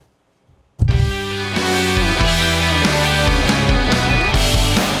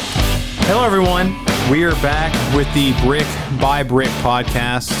Hello, everyone. We are back with the Brick by Brick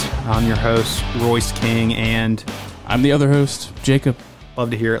podcast. I'm your host, Royce King, and I'm the other host, Jacob. Love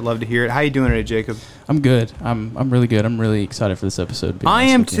to hear it. Love to hear it. How you doing today, Jacob? I'm good. I'm really good. I'm really excited for this episode. I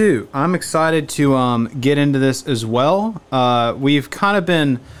am too. I'm excited to get into this as well. We've kind of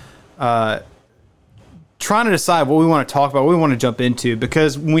been trying to decide what we want to talk about, what we want to jump into,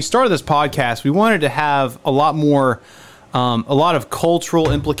 because when we started this podcast, we wanted to have a lot of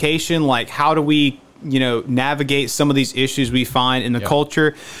cultural implication, like how do we, navigate some of these issues we find in the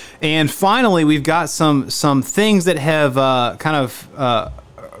culture. And finally, we've got some things that have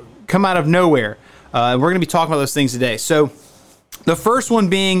come out of nowhere. We're going to be talking about those things today. So the first one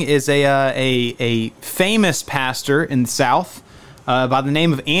being is a famous pastor in the South by the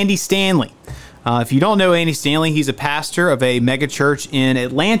name of Andy Stanley. If you don't know Andy Stanley, he's a pastor of a mega church in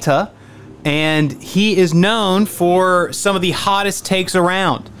Atlanta, and he is known for some of the hottest takes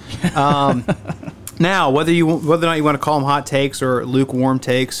around. Now, whether or not you want to call them hot takes or lukewarm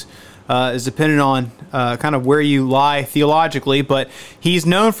takes is dependent on kind of where you lie theologically, but he's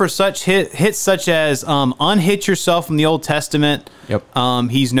known for such hits such as unhitch yourself from the Old Testament. Yep.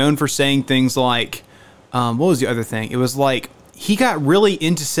 He's known for saying things like, what was the other thing? It was like, he got really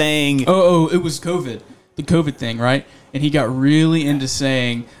into saying... Oh, it was COVID. The COVID thing, right? And he got really into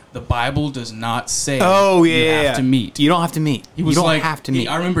saying... The Bible does not say you have to meet. You don't have to meet. You don't have to meet.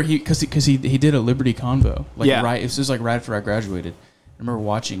 I remember because he did a Liberty Convo. Right. It was just like right after I graduated. I remember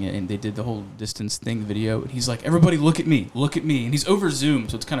watching it, and they did the whole distance thing video. And he's like, "Everybody, look at me, look at me." And he's over Zoom,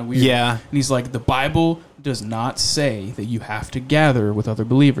 so it's kind of weird. Yeah. And he's like, "The Bible does not say that you have to gather with other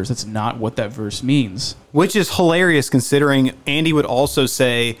believers. That's not what that verse means." Which is hilarious, considering Andy would also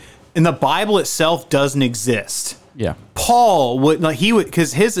say, "And the Bible itself doesn't exist." Yeah, Paul would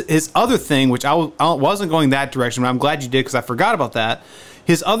because his other thing, which I wasn't going that direction, but I'm glad you did because I forgot about that.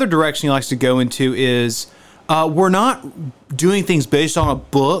 His other direction he likes to go into is we're not doing things based on a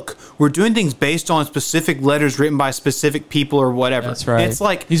book. We're doing things based on specific letters written by specific people or whatever. That's right. It's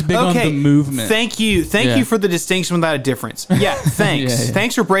like he's big on the movement. Thank you for the distinction without a difference. Yeah, thanks.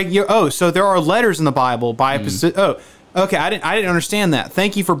 Thanks for breaking your. Oh, so there are letters in the Bible by Okay, I didn't understand that.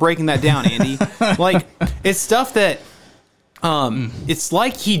 Thank you for breaking that down, Andy. Like, it's stuff that it's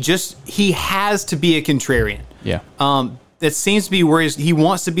like he has to be a contrarian. Yeah. It seems to be where he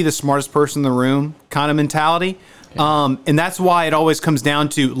wants to be the smartest person in the room kind of mentality. Yeah. And that's why it always comes down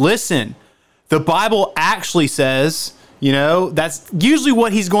to, listen, the Bible actually says... that's usually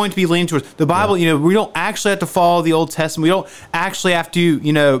what he's going to be leaning towards. The Bible, we don't actually have to follow the Old Testament. We don't actually have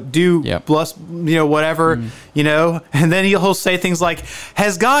to, do plus, whatever, And then he'll say things like,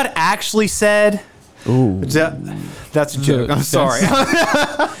 "Has God actually said?" Ooh, that's a joke. I'm sorry.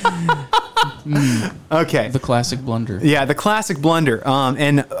 Okay. The classic blunder. Yeah, the classic blunder.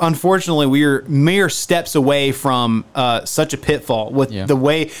 And unfortunately, we're mere steps away from such a pitfall with the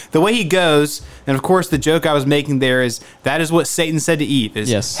way he goes. And of course, the joke I was making there is that is what Satan said to Eve.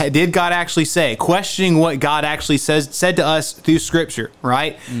 Did God actually say? Questioning what God actually said to us through Scripture,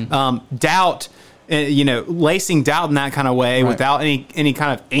 right? Mm-hmm. Doubt. Lacing doubt in that kind of way without any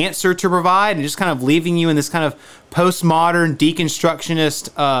kind of answer to provide, and just kind of leaving you in this kind of postmodern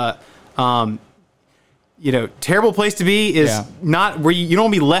deconstructionist, terrible place to be is not where you don't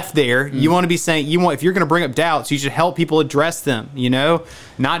want to be left there. Mm. You want to be saying if you're going to bring up doubts, you should help people address them.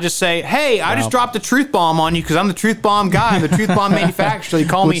 Not just say, "Hey, I just dropped a truth bomb on you because I'm the truth bomb guy. I'm the truth bomb manufacturer. You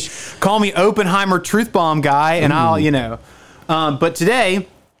call me Oppenheimer truth bomb guy, and I'll But today,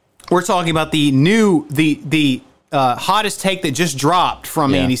 we're talking about the hottest take that just dropped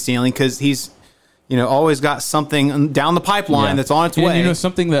from Andy Stanley, because he's always got something down the pipeline that's on its way. And,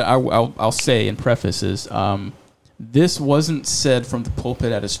 something that I'll say in preface is this wasn't said from the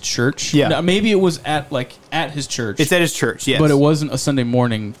pulpit at his church. Yeah, now, maybe it was at his church. It's at his church, yes, but it wasn't a Sunday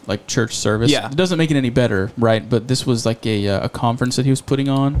morning church service. Yeah, it doesn't make it any better, right? But this was like a conference that he was putting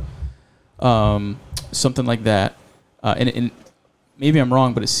on, something like that, and maybe I'm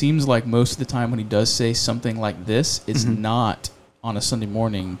wrong, but it seems like most of the time when he does say something like this, it's not on a Sunday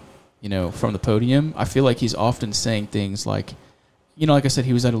morning, from the podium. I feel like he's often saying things like, like I said,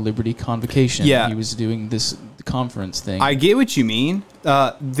 he was at a Liberty Convocation. Yeah. He was doing this conference thing. I get what you mean.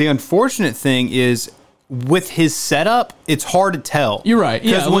 The unfortunate thing is, with his setup, it's hard to tell. You're right.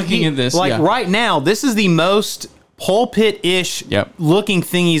 Yeah, looking at this. Right now, this is the most pulpit-ish looking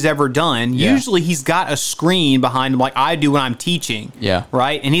thing he's ever done. Yeah. Usually he's got a screen behind him like I do when I'm teaching. Yeah.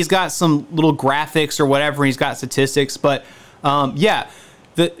 Right? And he's got some little graphics or whatever, and he's got statistics. But,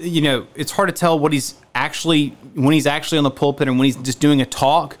 it's hard to tell when he's actually on the pulpit and when he's just doing a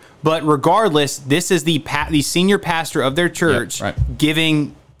talk. But regardless, this is the senior pastor of their church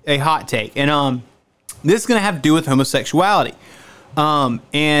giving a hot take, and this is going to have to do with homosexuality.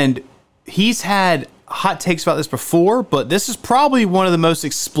 And he's had hot takes about this before, but this is probably one of the most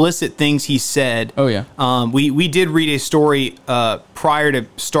explicit things he said. Oh yeah. We did read a story prior to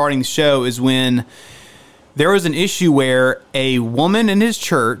starting the show, is when there was an issue where a woman in his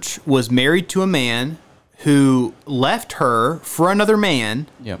church was married to a man who left her for another man.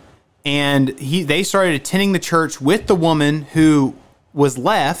 Yep. And they started attending the church with the woman who was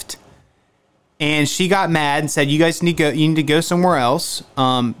left, and she got mad and said, "You guys need to go somewhere else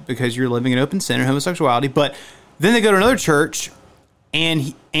because you're living in open sin and homosexuality." But then they go to another church,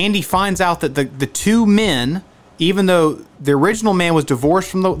 and Andy finds out that the two men, even though the original man was divorced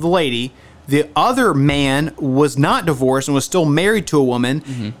from the lady, the other man was not divorced and was still married to a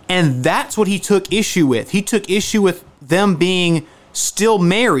woman, and that's what he took issue with. He took issue with them being still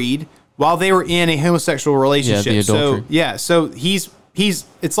married while they were in a homosexual relationship. Yeah, the adultery. So he's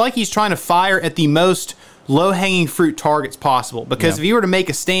it's like he's trying to fire at the most low-hanging fruit targets possible, because if he were to make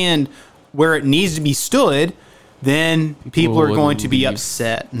a stand where it needs to be stood, then people are going to be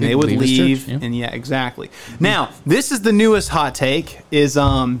upset and they would leave. And exactly. Now, this is the newest hot take.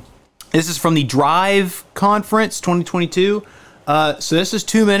 This is from the Drive Conference 2022. So this is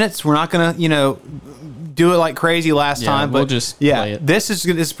 2 minutes. We're not going to, do it like crazy last time, but we'll just play it. This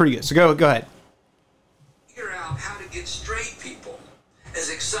is pretty good. So go ahead. Figure out how to get straight people as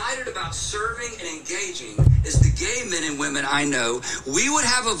excited about serving and engaging as the gay men and women I know. We would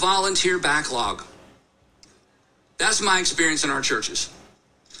have a volunteer backlog. That's my experience in our churches.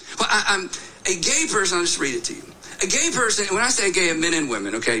 Well, I'm a gay person. I'll just read it to you. A gay person, when I say gay, men and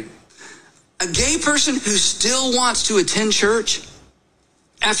women, okay? A gay person who still wants to attend church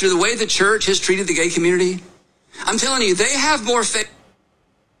after the way the church has treated the gay community, I'm telling you, they have more faith.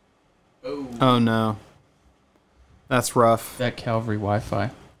 Oh, no. That's rough. That Calvary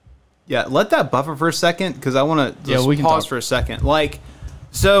Wi-Fi. Yeah, let that buffer for a second, because I want to we can pause talk for a second.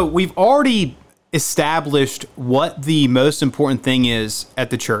 So we've already established what the most important thing is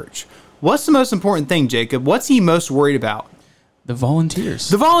at the church. What's the most important thing, Jacob? What's he most worried about? The volunteers.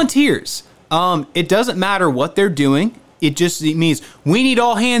 The volunteers. It doesn't matter what they're doing. It means we need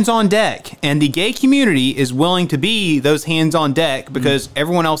all hands on deck. And the gay community is willing to be those hands on deck because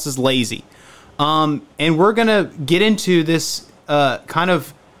everyone else is lazy. And we're going to get into this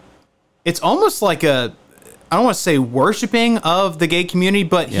it's almost like I don't want to say worshiping of the gay community,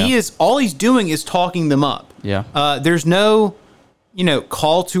 but all he's doing is talking them up. Yeah. There's no,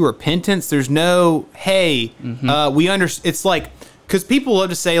 call to repentance. There's no, hey, we understand. It's like, because people love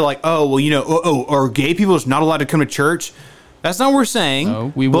to say are gay people just not allowed to come to church? That's not what we're saying.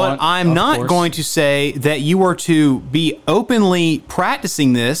 No, but I'm not going to say that you are to be openly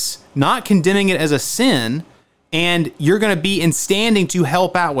practicing this, not condemning it as a sin, and you're going to be in standing to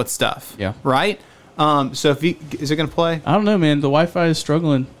help out with stuff. Yeah. Right? So is it going to play? I don't know, man. The Wi-Fi is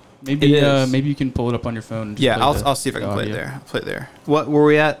struggling. Maybe you can pull it up on your phone. And I'll see if I can play it there. I'll play it there. What were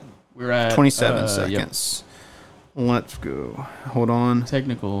we at? We're at 27 seconds. Yep. Let's go. Hold on.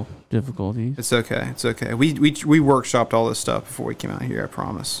 Technical difficulties. It's okay. It's okay. We workshopped all this stuff before we came out here. I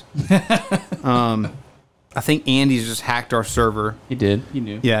promise. I think Andy's just hacked our server. He did. He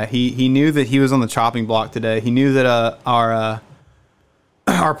knew. Yeah. He knew that he was on the chopping block today. He knew that our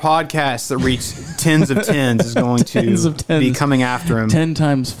podcast that reached tens of tens is going to be coming after him. 10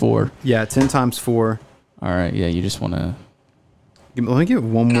 times 4. Yeah. 10 times 4. All right. Yeah. You just want to. Let me give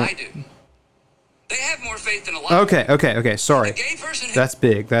one more. I do. They have more faith than a lot. Okay. Sorry. A gay person That's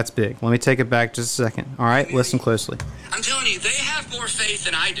big. Let me take it back just a second. All right, listen closely. I'm telling you, they have more faith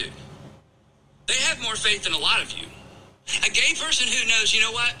than I do. They have more faith than a lot of you. A gay person who knows, you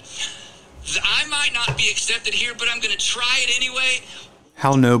know what? I might not be accepted here, but I'm going to try it anyway.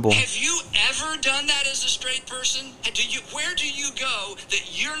 How noble. Have you ever done that as a straight person? Where do you go that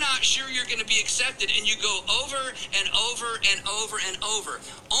you're not sure you're going to be accepted, and you go over and over and over and over?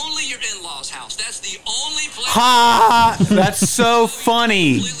 Only your in-laws' house. That's the only place. Ha! That's so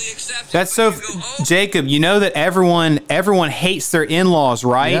funny. That's so Jacob, you know that everyone hates their in-laws,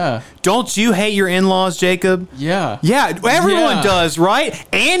 right? Yeah. Don't you hate your in-laws, Jacob? Yeah. Yeah, everyone does, right?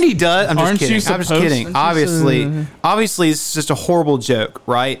 Andy does. I'm just kidding. Obviously, it's just a horrible joke,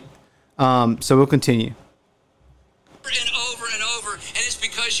 right? So we'll continue. And over, and it's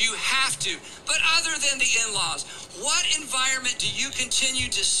because you have to. But other than the in-laws, what environment do you continue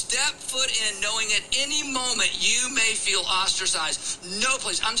to step foot in knowing at any moment you may feel ostracized? No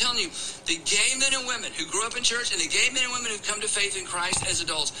place. I'm telling you, the gay men and women who grew up in church and the gay men and women who've come to faith in Christ as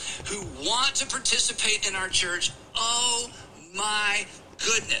adults who want to participate in our church, oh my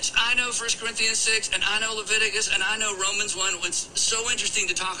goodness. I know 1 Corinthians 6, and I know Leviticus, and I know Romans 1. It's so interesting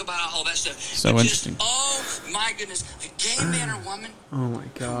to talk about all that stuff. So interesting. Oh, my goodness. A gay man or woman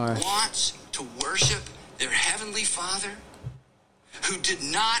wants to worship their heavenly Father, who did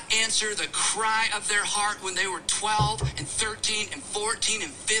not answer the cry of their heart when they were 12 and 13 and 14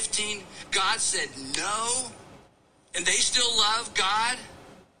 and 15. God said no, and they still love God.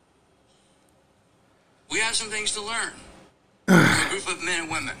 We have some things to learn. A group of men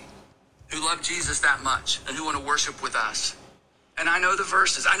and women who love Jesus that much and who want to worship with us. And I know the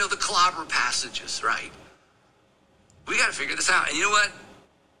verses. I know the clobber passages, right? We got to figure this out. And you know what?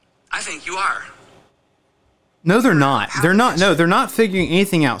 I think you are. No, they're not. They're not. No, they're not figuring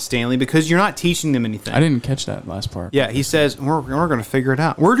anything out, Stanley, because you're not teaching them anything. I didn't catch that last part. Yeah, he says we're going to figure it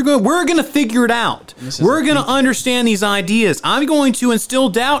out. We're going to figure it out. We're going to understand these ideas. I'm going to instill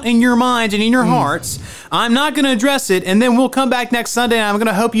doubt in your minds and in your hearts. I'm not going to address it, and then we'll come back next Sunday, and I'm going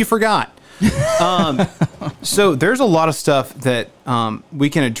to hope you forgot. So there's a lot of stuff that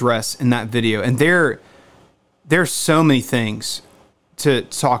we can address in that video, and there's so many things to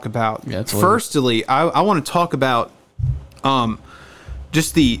talk about. Yeah, firstly, I want to talk about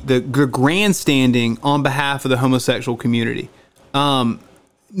just the grandstanding on behalf of the homosexual community.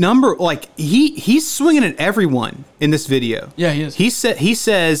 He's swinging at everyone in this video. Yeah, he is. He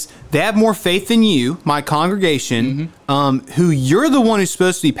says they have more faith than you, my congregation, who you're the one who's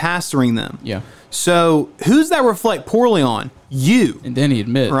supposed to be pastoring them. Yeah. So who's that reflect poorly on? You. And then he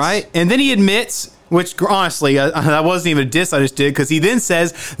admits. Right? And then he admits, which honestly, that wasn't even a diss I just did, because he then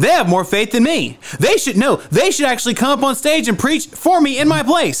says, they have more faith than me. They should actually come up on stage and preach for me in my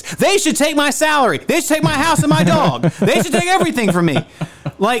place. They should take my salary. They should take my house and my dog. They should take everything from me.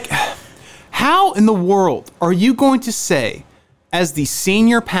 Like, how in the world are you going to say, as the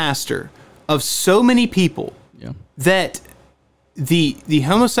senior pastor of so many people, that the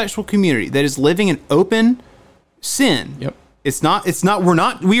homosexual community that is living in open sin,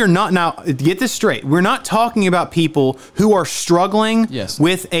 we are not, now get this straight, we're not talking about people who are struggling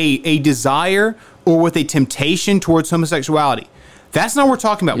with a desire or with a temptation towards homosexuality. That's not what we're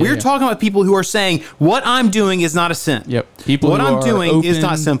talking about. We're talking about people who are saying, what I'm doing is not a sin. People what who I'm are doing is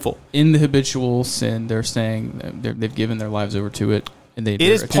not sinful. In the habitual sin, they're saying they've given their lives over to it. And it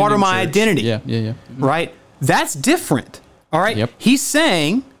is part of my identity. Yeah. Right? That's different. All right? He's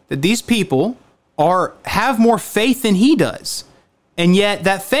saying that these people have more faith than he does. And yet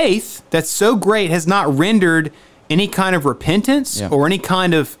that faith that's so great has not rendered any kind of repentance or any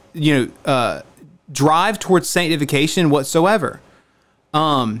kind of, drive towards sanctification whatsoever.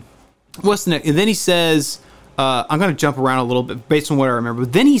 What's the next? And then he says, I'm going to jump around a little bit based on what I remember.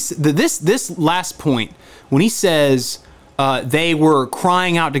 But then this last point, when he says they were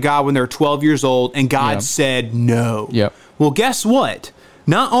crying out to God when they were 12 years old and God said no. Well, guess what?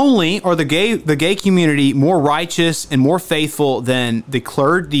 Not only are the gay community more righteous and more faithful than the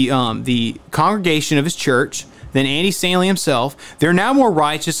congregation of his church, than Andy Stanley himself, they're now more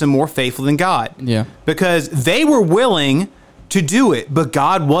righteous and more faithful than God. Because they were willing to do it, but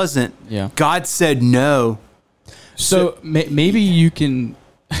God wasn't. God said no. So maybe you can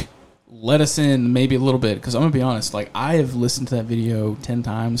let us in maybe a little bit, because I'm going to be honest, like, I have listened to that video 10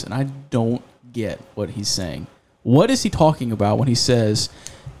 times and I don't get what he's saying. What is he talking about when he says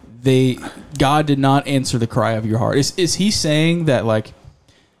God did not answer the cry of your heart? Is he saying that, like,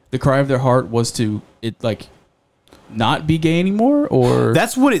 the cry of their heart was to not be gay anymore? Or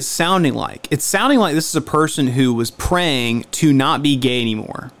that's what it's sounding like. It's sounding like this is a person who was praying to not be gay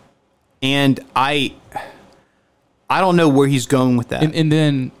anymore. And I don't know where he's going with that. And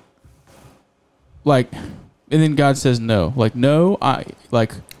then God says no. Like, no,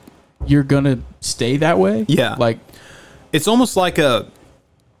 you're gonna stay that way? Yeah. Like, it's almost like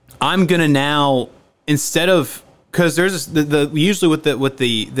I'm gonna now, instead of, because there's usually with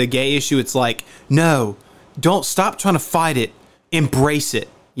the gay issue, it's like, no, don't stop trying to fight it, embrace it.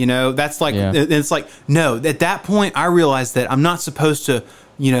 That's like, it's like, no, at that point I realized that I'm not supposed to,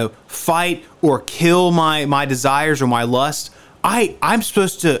 fight or kill my desires or my lust. I'm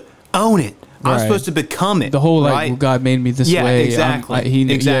supposed to own it. I'm supposed to become it. The whole, well, God made me this way.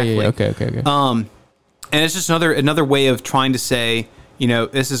 Exactly. Exactly. Yeah. Okay. And it's just another way of trying to say,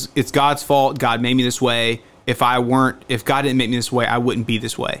 it's God's fault. God made me this way. If God didn't make me this way, I wouldn't be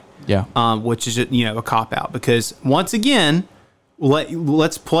this way. Yeah. Which is a cop out, because once again,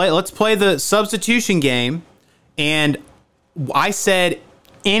 let's play the substitution game. And I said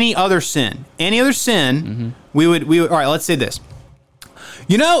any other sin, we would all right. Let's say this.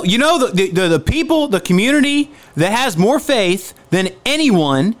 The people, the community that has more faith than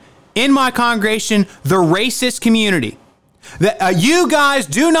anyone in my congregation, the racist community. That you guys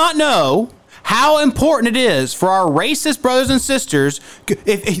do not know how important it is for our racist brothers and sisters.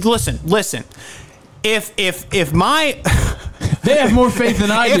 Listen. If my they have more faith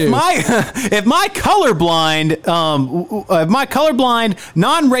than I do. If my colorblind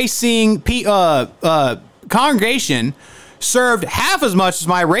non-racing congregation served half as much as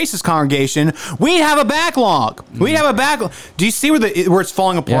my racist congregation, we'd have a backlog. We'd have a backlog. Do you see where it's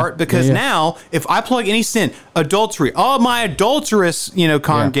falling apart? Yeah. Because now, if I plug any sin, adultery, all my adulterous,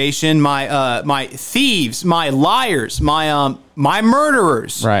 congregation, my thieves, my liars, my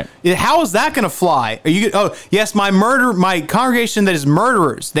murderers. Right. How is that going to fly? Are you? Oh, yes, my congregation that is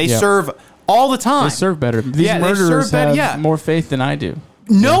murderers. They serve all the time. They serve better. These murderers have more faith than I do.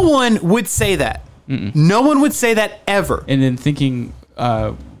 No one would say that. No one would say that ever. And then thinking,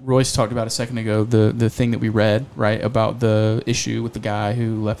 Royce talked about a second ago, the thing that we read, right, about the issue with the guy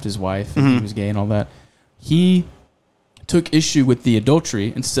who left his wife and he was gay and all that. He took issue with the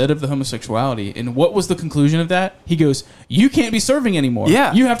adultery instead of the homosexuality. And what was the conclusion of that? He goes, you can't be serving anymore.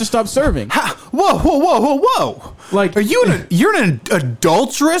 Yeah. You have to stop serving. Whoa. Like, you're in an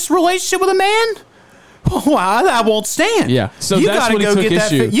adulterous relationship with a man? Wow, that won't stand. Yeah, so that's what he took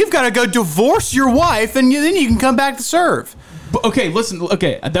issue. You've got to go divorce your wife, and then you can come back to serve. But, okay, listen.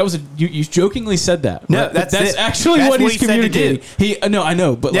 Okay, that was you jokingly said that. No, right? that's actually what he's communicating. I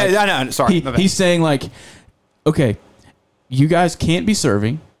know, but I know. Sorry, he's saying like, okay, you guys can't be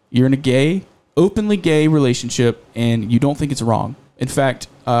serving. You're in a openly gay relationship, and you don't think it's wrong. In fact,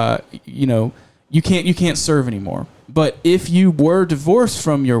 you can't serve anymore. But if you were divorced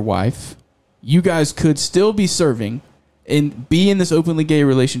from your wife, you guys could still be serving and be in this openly gay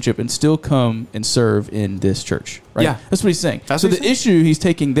relationship and still come and serve in this church, right? Yeah. That's what he's saying. That's so what the issue he's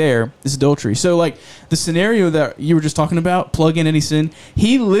taking there is adultery. So like the scenario that you were just talking about, plug in any sin,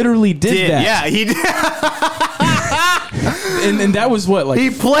 he literally did that. Yeah, he did. and that was what, like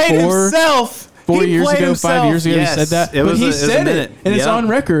he played himself. 4 years ago, 5 years ago, yes, he said that. But he said it, and it's on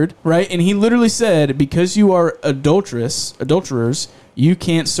record, right? And he literally said, because you are adulterers, you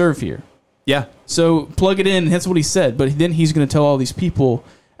can't serve here. Yeah. So plug it in. That's what he said. But then he's going to tell all these people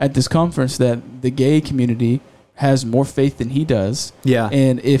at this conference that the gay community has more faith than he does. Yeah.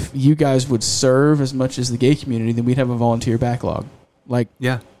 And if you guys would serve as much as the gay community, then we'd have a volunteer backlog. Like,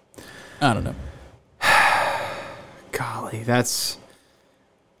 yeah. I don't know. Golly,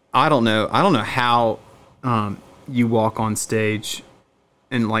 I don't know how you walk on stage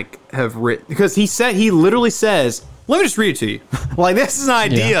and like have written, because he literally says, let me just read it to you. Like, this is an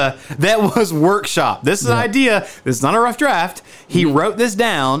idea that was workshop. This is an idea. This is not a rough draft. He wrote this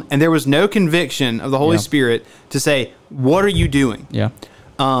down, and there was no conviction of the Holy Spirit to say, what are you doing? Yeah.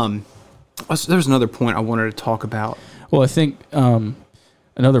 There's another point I wanted to talk about. Well, I think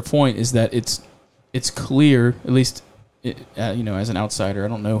another point is that it's clear, at least as an outsider, I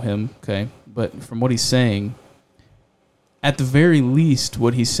don't know him, okay, but from what he's saying, at the very least,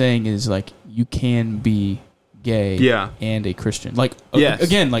 what he's saying is like you can be gay and a Christian. Like,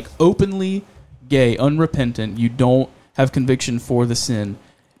 again, like openly gay, unrepentant, you don't have conviction for the sin.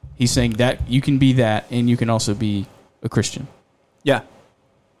 He's saying that you can be that and you can also be a Christian. Yeah.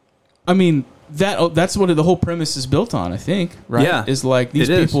 I mean, that's what the whole premise is built on, I think, right? Yeah. Is like these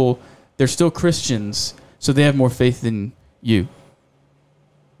people, they're still Christians, so they have more faith than you.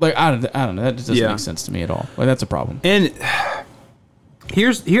 Like, I don't know. That just doesn't make sense to me at all. Like, that's a problem. And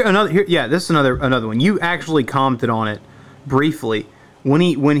Here's another. This is another one. You actually commented on it briefly when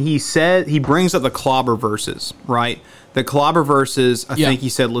he said, he brings up the clobber verses, right? The clobber verses. I think he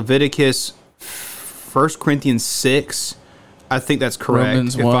said Leviticus, 1 Corinthians 6. I think that's correct.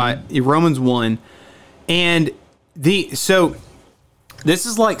 Romans 1, and so this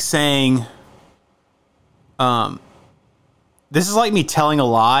is like saying, this is like me telling a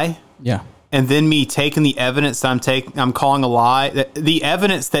lie. Yeah. And then me taking the evidence that I'm calling a lie, the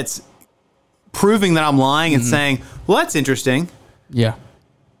evidence that's proving that I'm lying and saying, well, that's interesting. Yeah.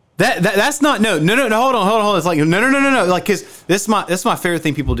 That's not, no, hold on. It's like, no. Like, cause this is my favorite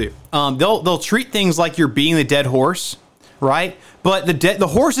thing people do. They'll treat things like you're beating the dead horse, right? But the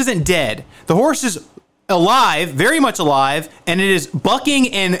horse isn't dead. The horse is alive, very much alive, and it is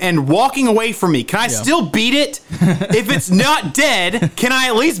bucking and walking away from me. Can I still beat it? If it's not dead, can I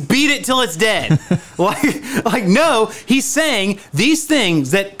at least beat it till it's dead? Like no, he's saying these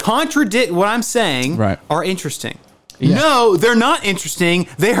things that contradict what I'm saying are interesting. Yeah. No, they're not interesting.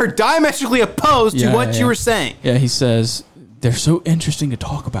 They are diametrically opposed to what you were saying. Yeah, he says they're so interesting to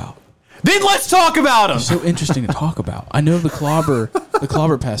talk about. Then let's talk about them. They're so interesting to talk about. I know the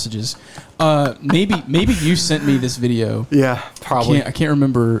clobber passages. Maybe you sent me this video. Yeah, probably. I can't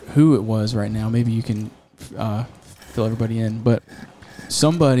remember who it was right now. Maybe you can fill everybody in. But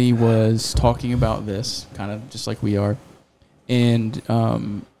somebody was talking about this, kind of just like we are, and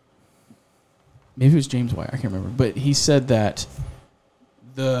maybe it was James White, I can't remember, but he said that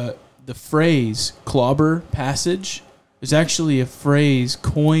the phrase "clobber passage" is actually a phrase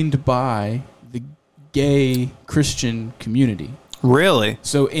coined by the gay Christian community. Really?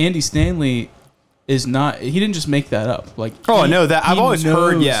 So Andy Stanley is not. He didn't just make that up. Like, I know that. I've always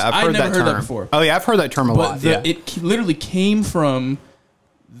heard. Yeah, I've never heard heard that that before. Oh yeah, I've heard that term a lot. Yeah. It literally came from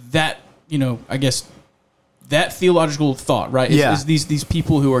that. I guess that theological thought, right? Is these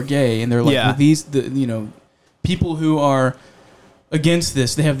people who are gay, and they're like, well, people who are against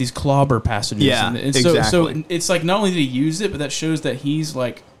this, they have these clobber passages. Yeah, and exactly. So it's like, not only did he use it, but that shows that he's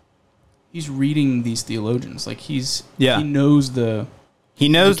reading these theologians. Like he knows the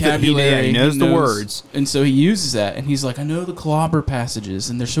vocabulary, he knows the words. And so he uses that, and he's like, I know the clobber passages,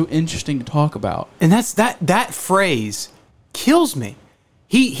 and they're so interesting to talk about. And that phrase kills me.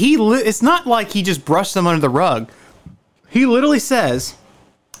 It's not like he just brushed them under the rug. He literally says,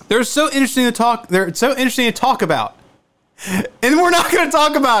 they're so interesting to talk about. And we're not going to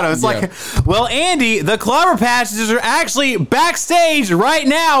talk about them. It's like, well, Andy, the clobber passages are actually backstage right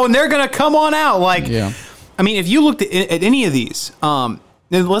now, and they're going to come on out. Like, I mean, if you looked at any of these,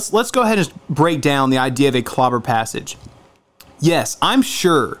 let's go ahead and just break down the idea of a clobber passage. Yes, I'm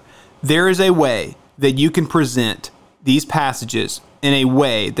sure there is a way that you can present these passages in a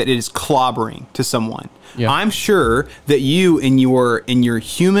way that it is clobbering to someone. Yeah. I'm sure that you, in your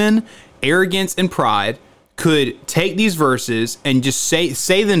human arrogance and pride, could take these verses and just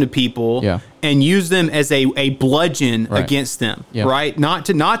say them to people and use them as a bludgeon against them, right? Not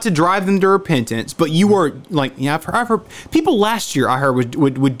to drive them to repentance, but you were like, I've heard people last year I heard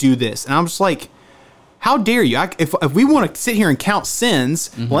would do this, and I'm just like, how dare you? If we want to sit here and count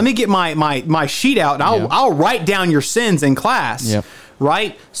sins, let me get my sheet out and I'll write down your sins in class,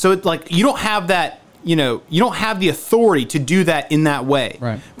 right? So it's like, you don't have that. You don't have the authority to do that in that way.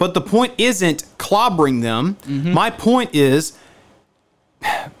 Right. But the point isn't clobbering them. My point is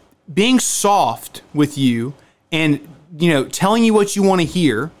being soft with you and, telling you what you want to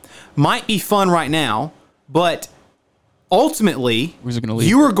hear might be fun right now, but ultimately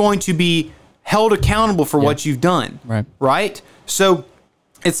you are going to be held accountable for what you've done. Right. Right? So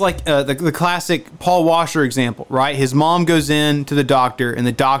it's like the classic Paul Washer example, right? His mom goes in to the doctor, and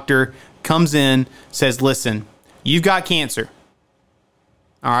the doctor comes in, says, listen, you've got cancer.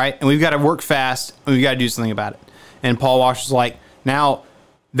 All right? And we've got to work fast, and we've got to do something about it. And Paul Washer's like, now,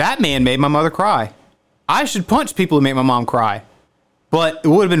 that man made my mother cry. I should punch people who make my mom cry. But it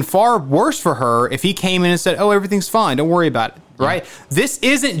would have been far worse for her if he came in and said, oh, everything's fine, don't worry about it, right? This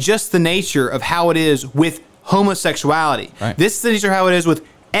isn't just the nature of how it is with homosexuality. Right. This is the nature of how it is with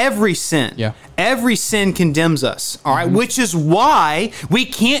every sin. Yeah. Every sin condemns us, all right? Which is why we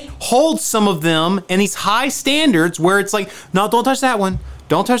can't hold some of them in these high standards where it's like, no, don't touch that one.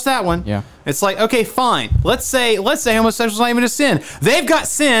 Don't touch that one. Yeah. It's like, okay, fine. Let's say homosexual is not even a sin. They've got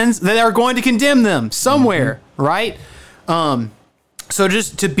sins that are going to condemn them somewhere, right? So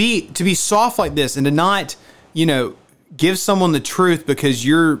just to be soft like this and to not, give someone the truth because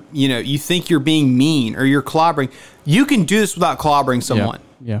you think you're being mean or you're clobbering. You can do this without clobbering someone.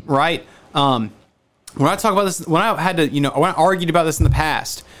 Yeah. Right? When I talk about this, when I had to, when I argued about this in the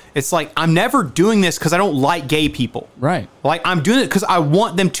past, it's like, I'm never doing this because I don't like gay people. Right. Like, I'm doing it because I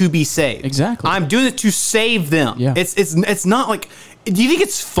want them to be saved. Exactly. I'm doing it to save them. Yeah. It's not like, do you think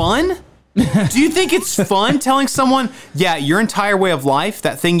it's fun? Do you think it's fun telling someone, your entire way of life,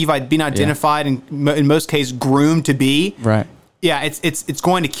 that thing you've been identified and in most cases groomed to be, right? Yeah, it's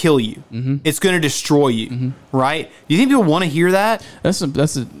going to kill you. It's going to destroy you, right? Do you think people want to hear that? That's a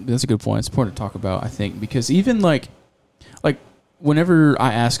good point. It's important to talk about, I think, because even like whenever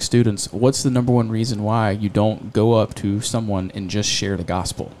I ask students, what's the number one reason why you don't go up to someone and just share the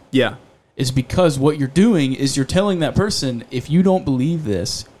gospel? Yeah, is because what you're doing is you're telling that person, if you don't believe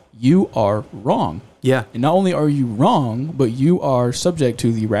this, you are wrong. Yeah. And not only are you wrong, but you are subject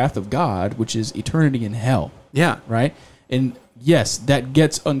to the wrath of God, which is eternity in hell. Yeah. Right? And yes, that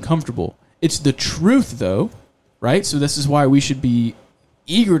gets uncomfortable. It's the truth, though, right? So this is why we should be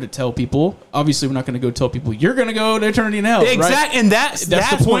eager to tell people. Obviously, we're not going to go tell people, you're going to go to eternity in hell. Exactly. Right? And that's the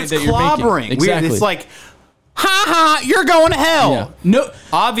point that you're making. Exactly. It's like, you're going to hell. Yeah. No,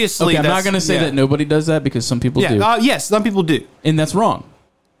 obviously. Okay, I'm not going to say that nobody does that, because some people do. Yes, some people do. And that's wrong.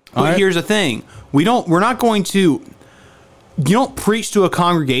 But here's the thing. You don't preach to a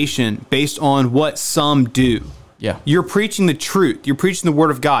congregation based on what some do. Yeah. You're preaching the truth. You're preaching the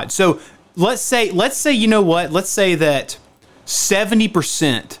word of God. So let's say, you know what? Let's say that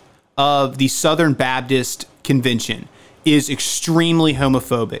 70% of the Southern Baptist, convention is extremely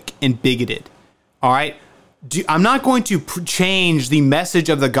homophobic and bigoted. All right? I'm not going to change the message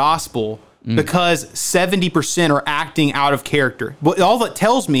of the gospel because 70% are acting out of character. But all that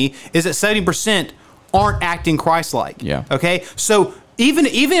tells me is that 70% aren't acting Christ-like. Yeah. Okay? So even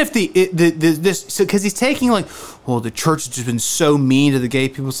if because he's taking like, well, the church has just been so mean to the gay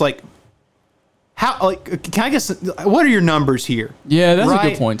people. It's like, how, like, can I guess, what are your numbers here? Yeah, that's a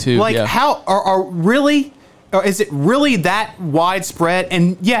good point too. Like, yeah. how are really, or is it really that widespread?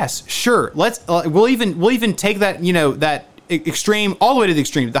 And yes, sure, we'll even take that, that extreme all the way to the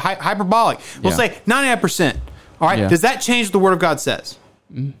extreme, the hyperbolic. We'll say 99%. All right, does that change what the Word of God says?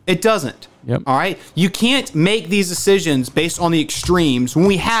 It doesn't. Yep. All right, you can't make these decisions based on the extremes when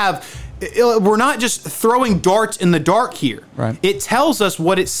we're not just throwing darts in the dark here. Right. It tells us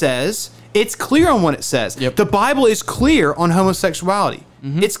what it says. It's clear on what it says. Yep. The Bible is clear on homosexuality.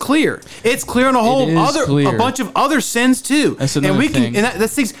 It's clear. It's clear on a bunch of other sins too. That's another thing. And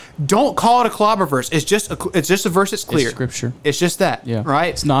that's things. Don't call it a clobber verse. It's just a verse that's clear. It's scripture. It's just that. Yeah. Right.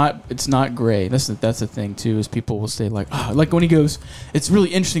 It's not gray. That's the thing too. Is people will say like when he goes, it's really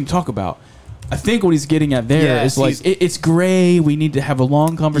interesting to talk about. I think what he's getting at there is like it's gray. We need to have a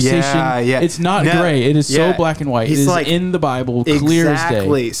long conversation. Yeah. It's not gray. It is so black and white. It is like, in the Bible, clear as day.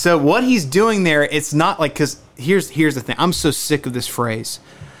 Exactly. So what he's doing there, it's not like, because here's the thing. I'm so sick of this phrase.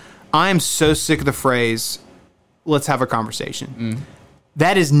 I am so sick of the phrase, let's have a conversation.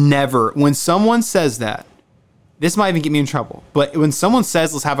 That is never, when someone says that, this might even get me in trouble, but when someone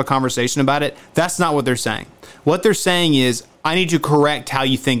says, let's have a conversation about it, that's not what they're saying. What they're saying is, I need to correct how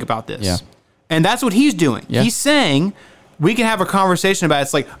you think about this. Yeah. And that's what he's doing. Yeah. He's saying, we can have a conversation about it.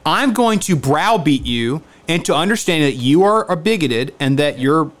 It's like, I'm going to browbeat you into understanding that you are bigoted and that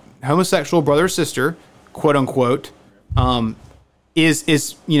your homosexual brother or sister, quote unquote,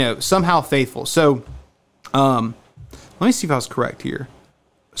 is somehow faithful. So let me see if I was correct here.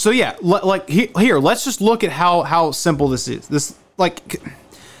 So yeah, here, let's just look at how simple this is. This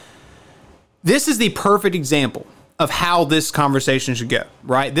is the perfect example of how this conversation should go,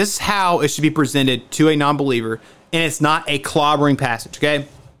 right? This is how it should be presented to a non-believer, and it's not a clobbering passage, okay?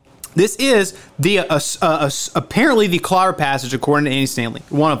 This is apparently the clobber passage according to Andy Stanley,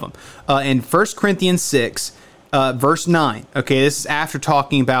 one of them, in 1 Corinthians 6, verse 9. Okay, this is after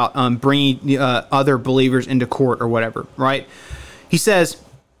talking about bringing other believers into court or whatever, right? He says,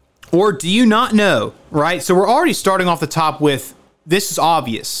 or do you not know, right? So we're already starting off the top with, this is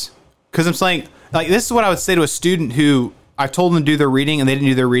obvious, because I'm saying, like, this is what I would say to a student who I've told them to do their reading and they didn't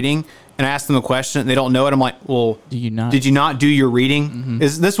do their reading, and I asked them a question and they don't know it. I'm like, well, did you not do your reading? Mm-hmm.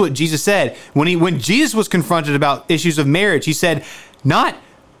 Is this what Jesus said? When Jesus was confronted about issues of marriage, he said, not,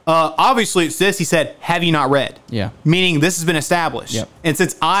 obviously it's this, he said, have you not read? Yeah. Meaning this has been established. Yep. And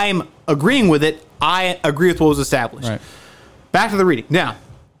since I'm agreeing with it, I agree with what was established. Right. Back to the reading. Now,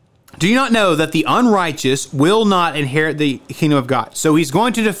 do you not know that the unrighteous will not inherit the kingdom of God? So he's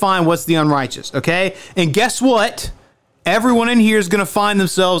going to define what's the unrighteous, okay? And guess what? Everyone in here is going to find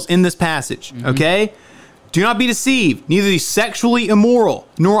themselves in this passage, okay? Do not be deceived. Neither the sexually immoral,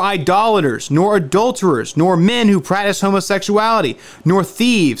 nor idolaters, nor adulterers, nor men who practice homosexuality, nor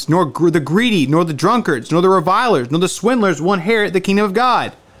thieves, nor the greedy, nor the drunkards, nor the revilers, nor the swindlers will inherit the kingdom of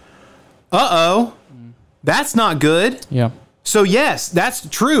God. Uh-oh. That's not good. Yeah. So yes, that's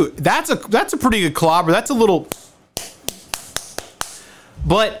true. That's a pretty good clobber. That's a little.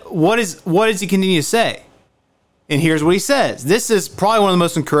 But what does he continue to say? And here's what he says. This is probably one of the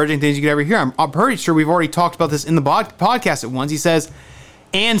most encouraging things you could ever hear. I'm pretty sure we've already talked about this in the podcast at once. He says,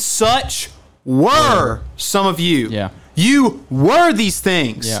 and such were some of you. Yeah. You were these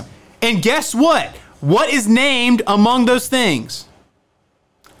things. Yeah. And guess what? What is named among those things?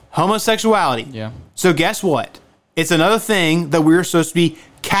 Homosexuality. Yeah. So guess what? It's another thing that we're supposed to be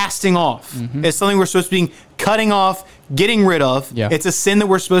casting off. Mm-hmm. It's something we're supposed to be cutting off, getting rid of. Yeah. It's a sin that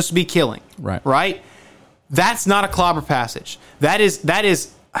we're supposed to be killing. Right. Right? That's not a clobber passage. It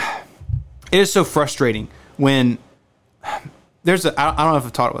is so frustrating when I don't know if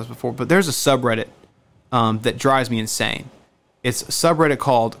I've taught it was before, but there's a subreddit that drives me insane. It's a subreddit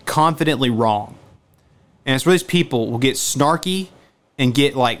called Confidently Wrong. And it's where these people will get snarky and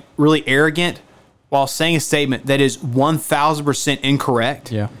get like really arrogant while saying a statement that is 1,000%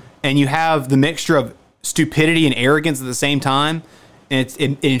 incorrect. Yeah. And you have the mixture of stupidity and arrogance at the same time, and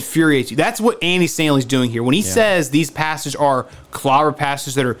it infuriates you. That's what Andy Stanley's doing here. When he says these passages are clobber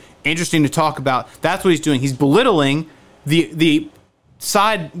passages that are interesting to talk about, that's what he's doing. He's belittling the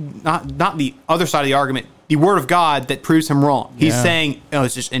side, not the other side of the argument, the word of God that proves him wrong. He's saying, oh,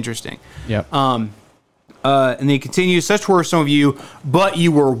 it's just interesting. Yeah. And then he continues, such were some of you, but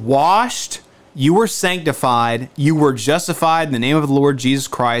you were washed, You were sanctified. You were justified in the name of the Lord Jesus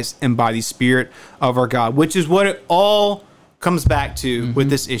Christ and by the Spirit of our God, which is what it all comes back to with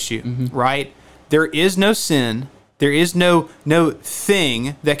this issue, right? There is no sin. There is no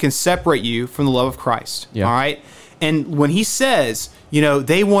thing that can separate you from the love of Christ, all right? And when he says,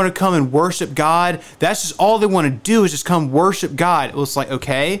 they want to come and worship God, that's just all they want to do is just come worship God. It's like,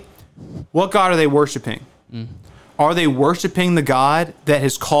 okay, what God are they worshiping? Are they worshiping the God that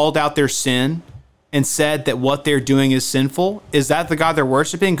has called out their sin and said that what they're doing is sinful? Is that the God they're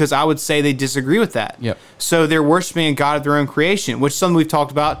worshiping? Because I would say they disagree with that. Yep. So they're worshiping a God of their own creation, which is something we've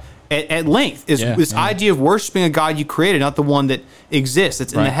talked about at length, is this idea of worshiping a God you created, not the one that exists,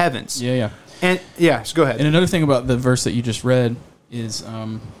 that's in the heavens. Yeah. And so go ahead. And another thing about the verse that you just read is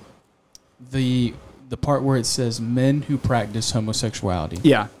the part where it says men who practice homosexuality.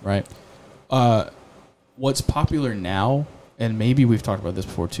 Yeah. Right. What's popular now, and maybe we've talked about this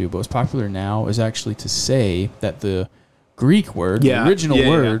before too, but what's popular now is actually to say that the Greek word, the original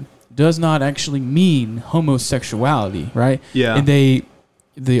word, does not actually mean homosexuality, right? Yeah. And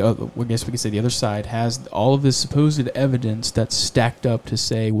I guess we could say the other side has all of this supposed evidence that's stacked up to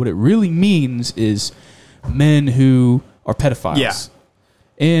say what it really means is men who are pedophiles. Yeah.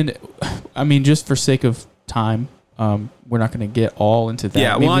 And I mean, just for sake of time, we're not going to get all into that.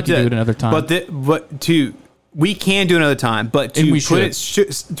 Yeah, maybe we can do it another time. We can do another time, but to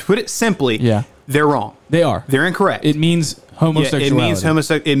put it simply, they're wrong. They are. They're incorrect. It means homosexuality. It means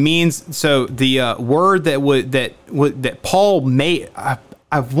homosexual. It means so the word that Paul made.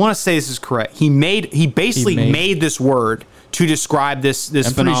 I want to say this is correct. He basically made this word to describe this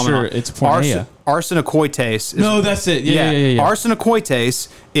phenomenon. I'm pretty sure it's porneia. Arsenokoites. No, that's it. Yeah. Arsenokoites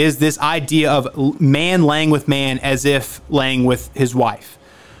is this idea of man laying with man as if laying with his wife,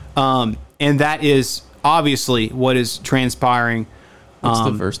 and that is obviously what is transpiring. What's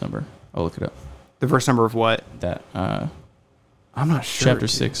the verse number? I'll look it up. The verse number of what? That I'm not sure. Chapter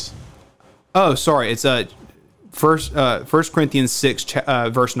 6. Oh, sorry. It's First Corinthians 6,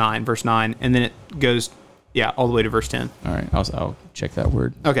 verse 9, and then it goes, all the way to verse 10. All right, I'll check that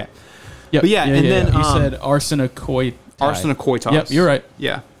word. Okay. Yep. But then you said arsenokoitai. Arsenokoitos. Yep, you're right.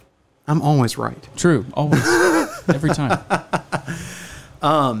 Yeah, I'm always right. True, always, every time.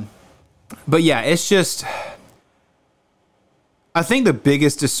 But yeah, it's just, I think the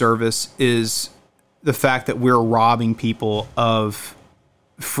biggest disservice is the fact that we're robbing people of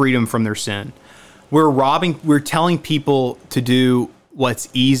freedom from their sin. We're telling people to do what's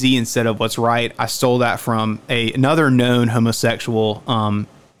easy instead of what's right. I stole that from another known homosexual,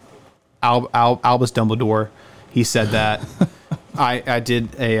 Albus Dumbledore. He said that. I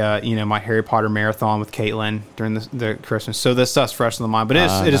did my Harry Potter marathon with Caitlin during the Christmas, so this stuff's fresh in the mind. But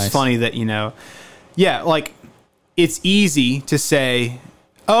it is funny that like it's easy to say,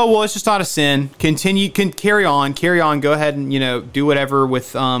 oh well, it's just not a sin. Carry on. Go ahead and do whatever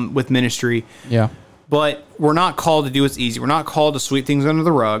with ministry. Yeah. But we're not called to do what's easy. We're not called to sweep things under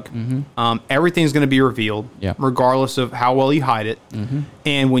the rug. Everything's going to be revealed, regardless of how well you hide it.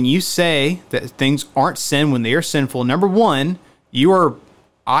 And when you say that things aren't sin when they are sinful, number one, you are,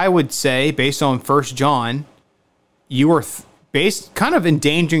 I would say, based on 1 John, you are kind of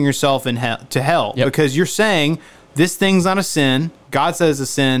endangering yourself to hell because you're saying this thing's not a sin. God says it's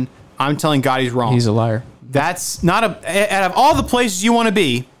a sin. I'm telling God he's wrong. He's a liar. That's not out of all the places you want to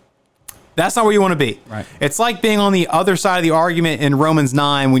be, that's not where you want to be. Right. It's like being on the other side of the argument in Romans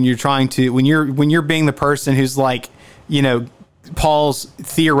 9 when you're being the person who's like, Paul's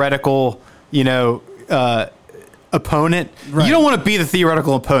theoretical, opponent. Right. You don't want to be the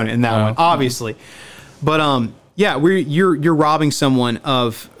theoretical opponent in that one, obviously. But you're robbing someone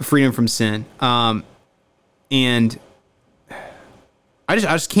of freedom from sin. And I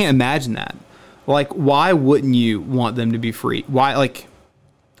just can't imagine that. Like, why wouldn't you want them to be free? Why, like,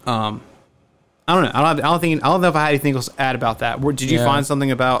 I don't know. I don't know if I had anything else to add about that. Did you find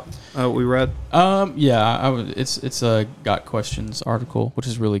something about what we read? It's a Got Questions article, which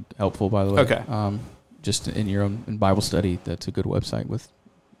is really helpful, by the way. Okay. Just in your own Bible study, that's a good website with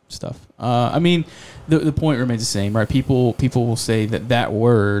stuff. I mean, the point remains the same, right? People will say that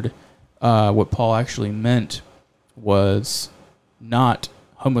word, what Paul actually meant was not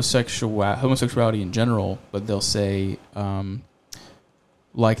homosexuality in general, but they'll say,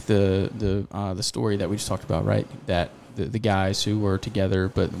 like the story that we just talked about, right? That the guys who were together,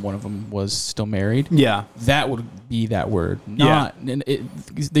 but one of them was still married. Yeah, that would be that word. Not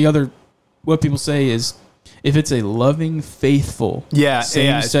the other. What people say is, if it's a loving, faithful,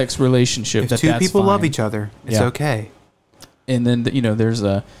 same-sex relationship, if two people love each other, it's okay. And then there's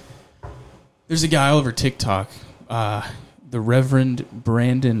a guy over TikTok. the Reverend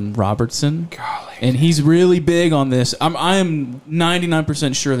Brandon Robertson. Golly. And he's really big on this. I am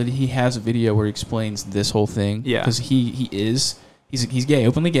 99% sure that he has a video where he explains this whole thing. Yeah. Because he's gay,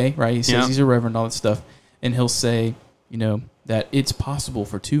 openly gay, right? He says he's a reverend, all that stuff. And he'll say, you know, that it's possible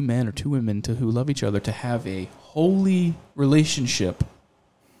for two men or two women who love each other to have a holy relationship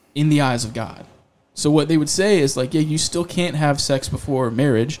in the eyes of God. So what they would say is like, yeah, you still can't have sex before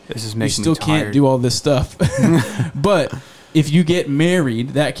marriage. This is making you still me tired. can't do all this stuff. But if you get married,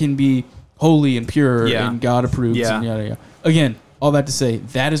 that can be holy and pure and God approves and yada yada. Again, all that to say,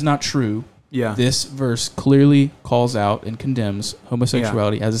 that is not true. Yeah. This verse clearly calls out and condemns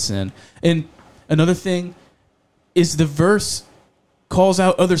homosexuality as a sin. And another thing is the verse calls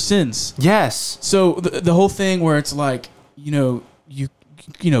out other sins. Yes. So the whole thing where it's like, you know,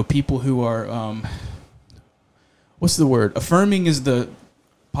 people who are, what's the word? Affirming is the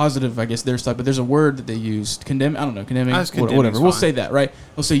positive, I guess, their side, but there's a word that they use. Condemn, I don't know, condemning, whatever. We'll say that, right?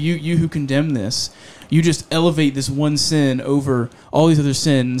 We'll say you who condemn this, you just elevate this one sin over all these other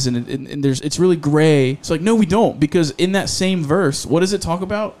sins, and it's really gray. It's like, no, we don't, because in that same verse, what does it talk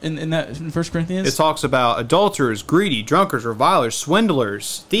about in 1 Corinthians? It talks about adulterers, greedy, drunkards, revilers,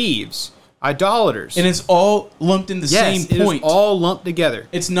 swindlers, thieves, idolaters. And it's all lumped in the same point. It is all lumped together.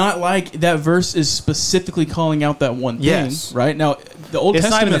 It's not like that verse is specifically calling out that one thing, right? Now, the Old Testament... It's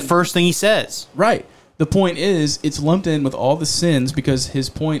not even the first thing he says. Right. The point is, it's lumped in with all the sins because his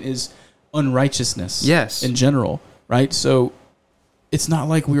point is unrighteousness in general, right? So it's not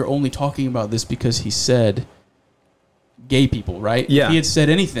like we were only talking about this because he said gay people, right? Yeah. If he had said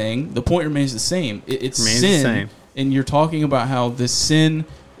anything, the point remains the same. It's sin, and you're talking about how this sin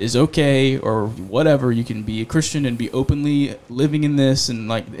is okay or whatever. You can be a Christian and be openly living in this, and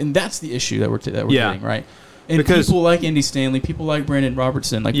that's the issue that we're getting, right? And because people like Andy Stanley, people like Brandon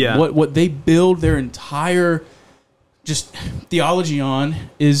Robertson, what they build their entire just theology on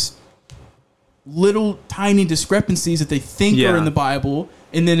is little tiny discrepancies that they think are in the Bible,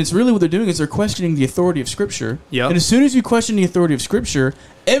 and then it's really what they're doing is they're questioning the authority of Scripture. Yep. And as soon as you question the authority of Scripture,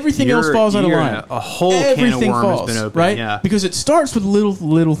 everything else falls out of line. A whole can of worms has been opened, right? Yeah. Because it starts with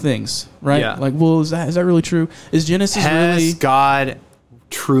little things, right? Yeah. Like, well, is that really true? Is Genesis Has God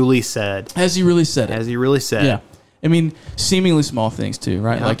truly said? Has he really said it? Has he really said? Yeah. I mean, seemingly small things too,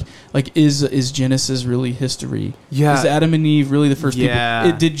 right? Yeah. Like is Genesis really history? Yeah. Is Adam and Eve really the first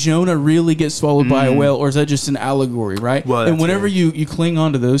people? Did Jonah really get swallowed by a whale, or is that just an allegory, right? Well, and whenever you cling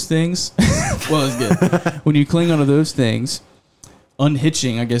on to those things, well, it's good. When you cling on to those things,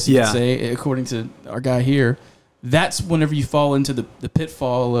 unhitching, I guess you could say, according to our guy here, that's whenever you fall into the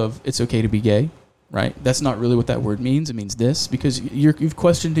pitfall of it's okay to be gay, right? That's not really what that word means. It means this, because you've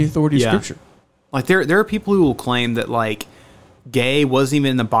questioned the authority of Scripture. Like there are people who will claim that like gay wasn't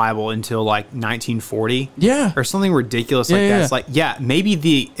even in the Bible until like 1940, or something ridiculous like that. It's like, maybe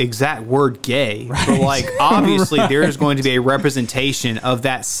the exact word gay, but like obviously there's going to be a representation of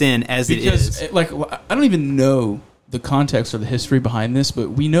that sin as it is. Like, I don't even know the context or the history behind this, but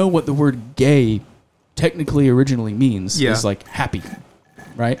we know what the word gay technically originally means. Is like happy,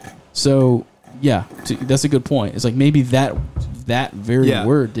 right? So that's a good point. It's like maybe that very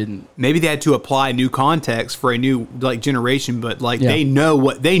word didn't. Maybe they had to apply new context for a new like generation, but like they know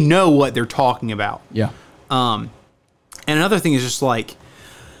what they're talking about. Yeah. And another thing is just like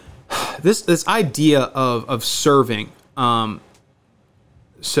this idea of serving.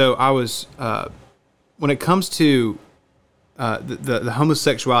 So I was when it comes to the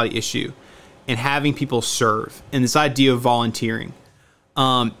homosexuality issue and having people serve and this idea of volunteering.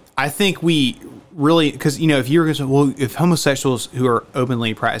 I think we really, because, if you're going to say, well, if homosexuals who are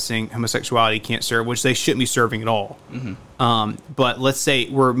openly practicing homosexuality can't serve, which they shouldn't be serving at all. Mm-hmm. But let's say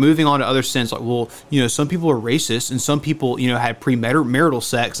we're moving on to other sins, like, well, some people are racist and some people, had premarital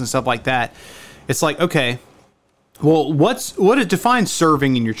sex and stuff like that. It's like, okay, well, what defines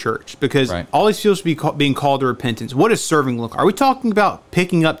serving in your church? Because all these people should be being called to repentance. What does serving look like? Are we talking about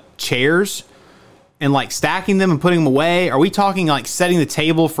picking up chairs and like stacking them and putting them away? Are we talking like setting the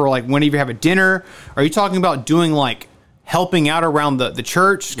table for like whenever you have a dinner? Are you talking about doing like helping out around the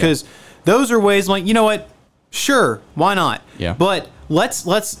church? Because those are ways like, you know what? Sure, why not? Yeah. But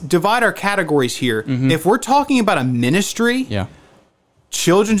let's divide our categories here. Mm-hmm. If we're talking about a ministry,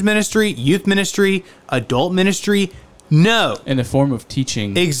 children's ministry, youth ministry, adult ministry, no. In the form of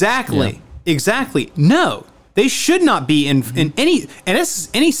teaching. Exactly. No. They should not be in any, and it's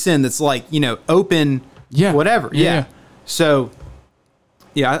any sin that's like, open, whatever. Yeah. So,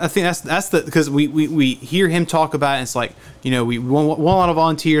 I think that's because we hear him talk about it, and it's like, we want a lot of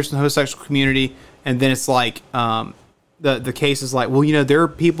volunteers in the homosexual community, and then it's like, the case is like, well, there are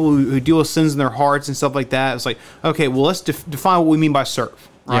people who deal with sins in their hearts and stuff like that. It's like, okay, well, let's define what we mean by serve,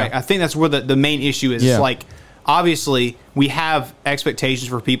 right? Yeah. I think that's where the main issue is. Yeah. It's like, obviously, we have expectations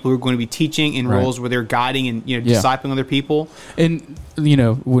for people who are going to be teaching in roles where they're guiding and discipling other people. And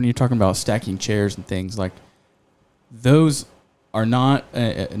when you're talking about stacking chairs and things, like those are not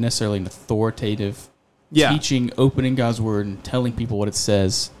necessarily an authoritative teaching, opening God's word and telling people what it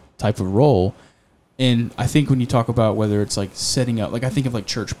says type of role. And I think when you talk about whether it's like setting up, like I think of like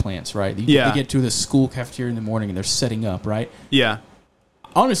church plants, right? They get to the school cafeteria in the morning and they're setting up, right? Yeah.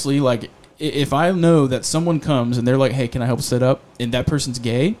 Honestly, like if I know that someone comes and they're like, hey, can I help set up? And that person's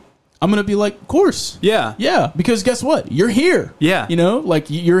gay, I'm going to be like, of course. Yeah. Yeah. Because guess what? You're here. Yeah. Like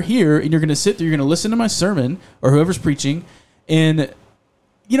you're here and you're going to sit there, you're going to listen to my sermon or whoever's preaching. And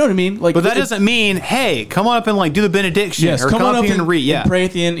you know what I mean? Like, but that doesn't mean, hey, come on up and like do the benediction or come on up here and read. Yeah. And pray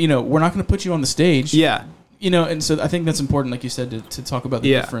at the end. We're not going to put you on the stage. Yeah. And so I think that's important, like you said, to talk about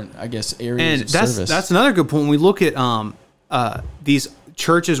the different, I guess, areas of service. That's another good point. When we look at these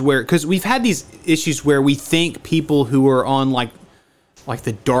churches because we've had these issues where we think people who are on like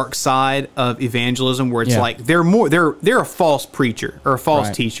the dark side of evangelism, where it's like they're a false preacher or a false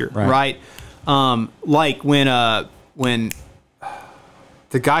teacher, right? Like when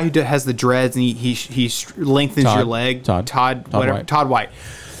the guy who has the dreads and he lengthens your leg, Todd White.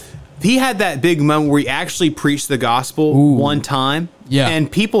 He had that big moment where he actually preached the gospel one time,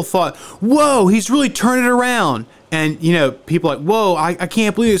 and people thought, "Whoa, he's really turning it around." And people are like, "Whoa, I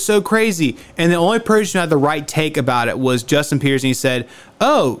can't believe it's so crazy." And the only person who had the right take about it was Justin Peters, and he said,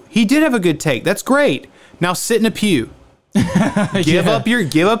 "Oh, he did have a good take. That's great. Now sit in a pew." Give up your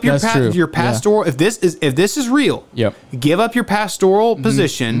pastoral. If this is real, give up your pastoral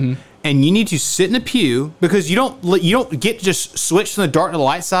position, and you need to sit in a pew, because you don't get to just switch from the dark to the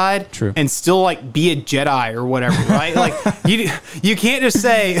light side and still like be a Jedi or whatever, right? Like you can't just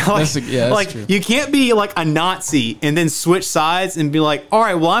say like you can't be like a Nazi and then switch sides and be like, all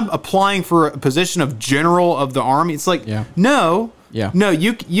right, well, I'm applying for a position of general of the army. It's like no,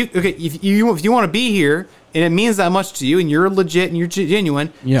 you okay, if you want to be here and it means that much to you and you're legit and you're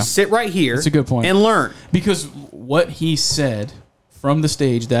genuine, sit right here. That's a good point. And learn. Because what he said from the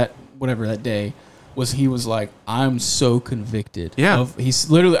stage that day was, he was like, I'm so convicted. He's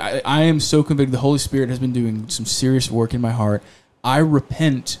literally, I am so convicted. The Holy Spirit has been doing some serious work in my heart. I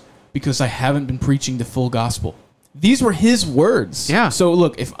repent because I haven't been preaching the full gospel. These were his words. Yeah. So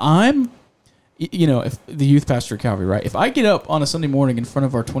look, if I'm, if the youth pastor at Calvary, right? If I get up on a Sunday morning in front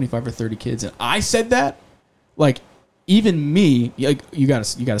of our 25 or 30 kids and I said that, like, even me, like, you gotta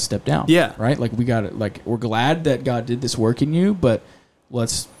step down. Yeah. Right? Like, we're glad that God did this work in you, but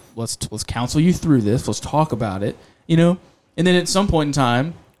let's counsel you through this. Let's talk about it, and then at some point in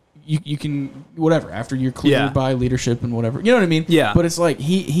time, you can, whatever, after you're cleared by leadership and whatever, you know what I mean? Yeah. But it's like,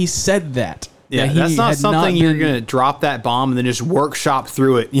 he said that. Yeah, that's not something you're going to drop that bomb and then just workshop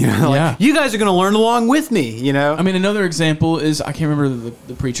through it. You guys are going to learn along with me, I mean, another example is, I can't remember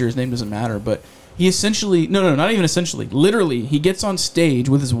the preacher, his name doesn't matter, but he essentially, no, not even essentially, literally, he gets on stage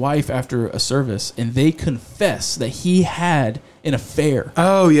with his wife after a service and they confess that he had an affair.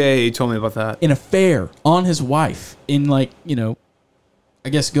 Oh, yeah, you told me about that. An affair on his wife. In, like, I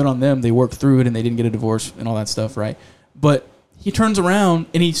guess good on them. They worked through it and they didn't get a divorce and all that stuff, right? But he turns around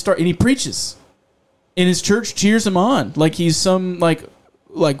and he preaches. And his church cheers him on. Like he's some, like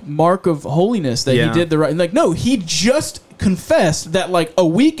mark of holiness that he did the right. Like, no, he just confessed that, like, a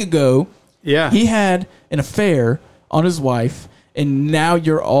week ago, he had an affair on his wife, and now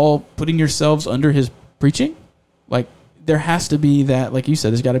you're all putting yourselves under his preaching? Like, there has to be that, like you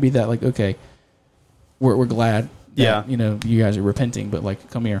said, there's got to be that, like, okay, we're glad that, you guys are repenting, but,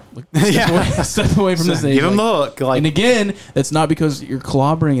 like, come here. Like, step away from this thing. Give him the hook. Like, and again, that's not because you're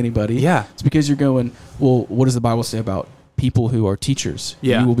clobbering anybody. Yeah. It's because you're going, well, what does the Bible say about people who are teachers?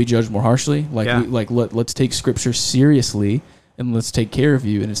 You will be judged more harshly. Like, let's take Scripture seriously, and let's take care of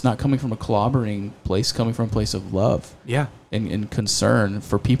you. And it's not coming from a clobbering place, coming from a place of love. Yeah. And concern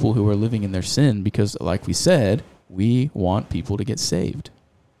for people who are living in their sin, because, like we said, we want people to get saved.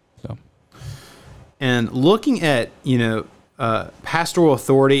 So, and looking at, pastoral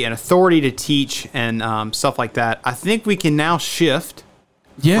authority and authority to teach and stuff like that, I think we can now shift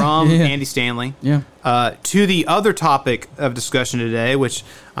from Andy Stanley to the other topic of discussion today, which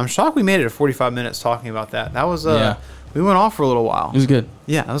I'm shocked we made it to 45 minutes talking about that. That was we went off for a little while. It was good.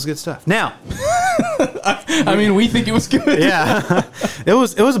 Yeah, that was good stuff. Now, I mean, we think it was good. Yeah, it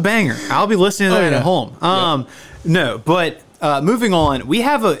was a banger. I'll be listening to that at home. No, but moving on, we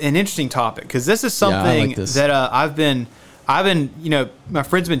have an interesting topic, because this is something that I've I've been, my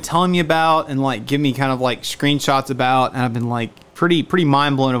friends have been telling me about and like give me kind of like screenshots about, and I've been like pretty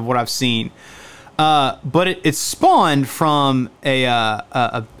mind blown of what I've seen. But it spawned from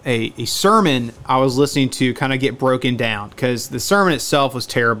a sermon I was listening to kind of get broken down, because the sermon itself was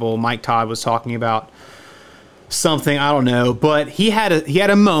terrible. Mike Todd was talking about something, I don't know, but he had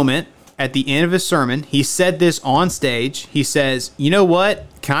a moment at the end of his sermon. He said this on stage. He says, "You know what?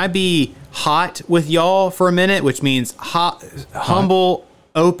 Can I be hot with y'all for a minute?" Which means humble,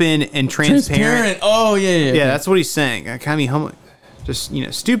 open, and transparent. Oh yeah. Yeah, that's what he's saying. Can I be humble? Just,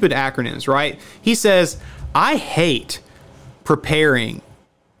 stupid acronyms, right? He says, "I hate preparing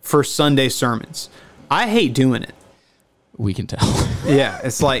for Sunday sermons. I hate doing it." We can tell. Yeah,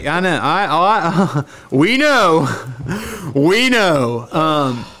 it's like, I know. We know.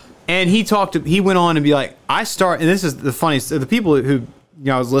 And he went on to be like, and this is the funniest, the people who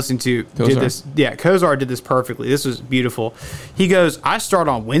I was listening to did this. Yeah, Kozar did this perfectly. This was beautiful. He goes, "I start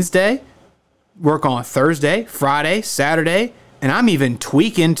on Wednesday, work on Thursday, Friday, Saturday, and I'm even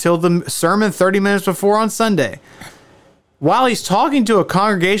tweaking till the sermon 30 minutes before on Sunday." While he's talking to a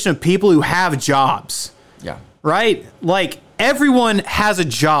congregation of people who have jobs. Yeah. Right? Like, everyone has a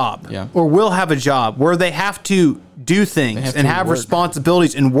job, yeah, or will have a job where they have to do things and have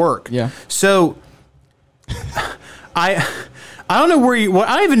responsibilities and work. Yeah. So I don't know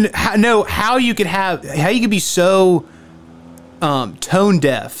I don't even know how you could be so tone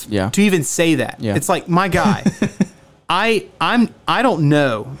deaf to even say that. Yeah. It's like, my guy, I don't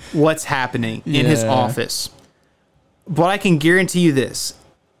know what's happening in his office, but I can guarantee you this: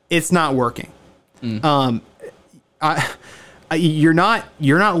 it's not working. You're not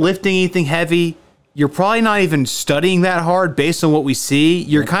lifting anything heavy. You're probably not even studying that hard based on what we see.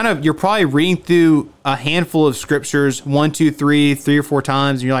 You're probably reading through a handful of scriptures, 1, 2, 3 or 4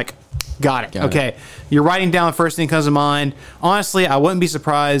 times, and you're like, got it. Okay. You're writing down the first thing that comes to mind. Honestly, I wouldn't be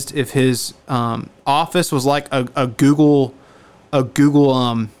surprised if his office was like a Google what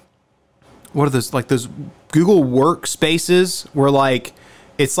are those, like those Google workspaces where like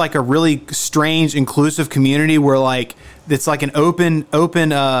it's like a really strange inclusive community where like it's like an open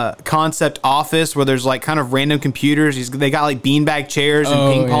concept office where there's like kind of random computers. They got like beanbag chairs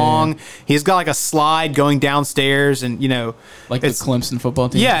and ping pong. Yeah. He's got like a slide going downstairs, and like the Clemson football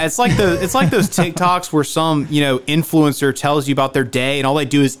team. Yeah, it's like those TikToks where some influencer tells you about their day, and all they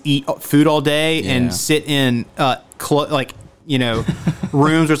do is eat food all day and sit in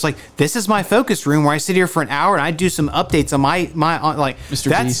rooms where it's like, this is my focus room where I sit here for an hour and I do some updates on my like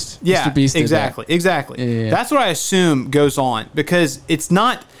Mr. Beast. Yeah, Mr. Beast exactly. Yeah. That's what I assume goes on, because it's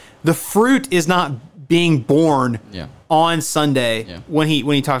not, the fruit is not being born on Sunday when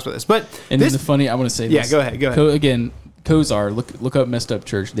he talks about this. But I want to say this. Yeah, go ahead. Again, Kozar, look up Messed Up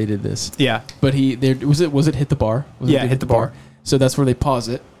Church. They did this. Yeah, but was it Hit the Bar? Hit the bar. So that's where they pause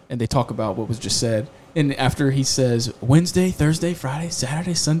it and they talk about what was just said. And after he says Wednesday, Thursday, Friday,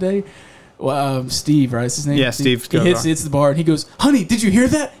 Saturday, Sunday, Steve, right? Is his name? Yeah, Steve. He hits the bar and he goes, "Honey, did you hear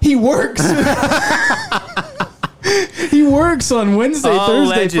that? He works." He works on Wednesday,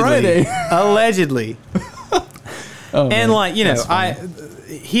 Thursday, Friday. Allegedly. And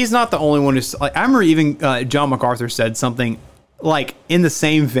he's not the only one who's like. I remember even John MacArthur said something like in the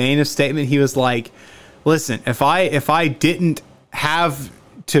same vein of statement. He was like, "Listen, if I didn't have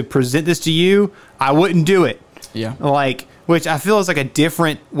to present this to you, I wouldn't do it." Yeah. Like, which I feel is like a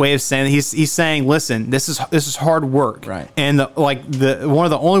different way of saying that. He's saying, listen, this is hard work. Right. And one of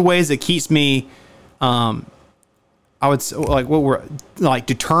the only ways that keeps me I would say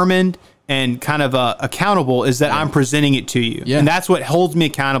determined and kind of accountable is that I'm presenting it to you. Yeah. And that's what holds me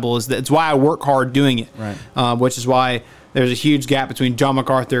accountable. It's why I work hard doing it. Right. Which is why there's a huge gap between John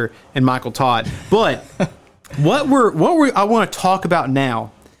MacArthur and Michael Todd. But what I want to talk about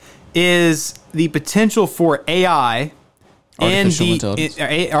now is the potential for AI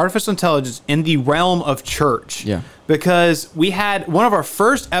artificial intelligence in the realm of church. Yeah. Because we had one of our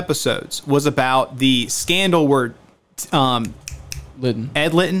first episodes was about the scandal where Litton.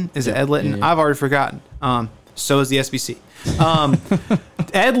 Ed Litton. Is it Ed Litton? Yeah. I've already forgotten. So is the SBC.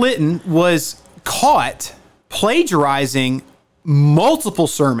 Ed Litton was caught plagiarizing multiple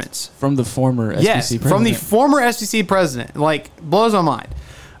sermons from the former SBC president. From the former SBC president. Like, blows my mind.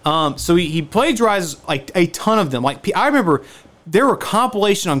 So he plagiarizes like a ton of them. Like, I remember there were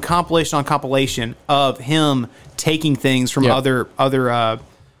compilation on compilation on compilation of him taking things from other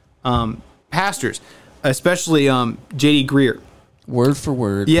pastors, especially J.D. Greer. Word for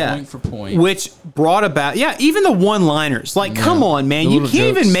word, point for point. Which brought about, even the one-liners. Like, come on, man. You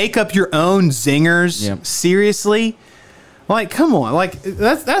can't even make up your own zingers. Yep. Seriously? Like, come on, like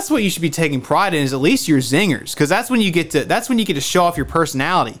that's what you should be taking pride in, is at least your zingers, because that's when you get to show off your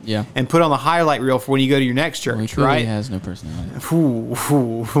personality, and put on the highlight reel for when you go to your next church. Well, he truly right? Has no personality.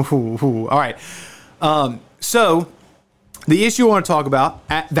 All right, so the issue I want to talk about,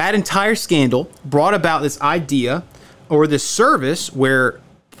 that entire scandal brought about this idea or this service where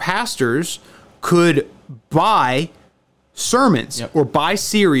pastors could buy sermons or buy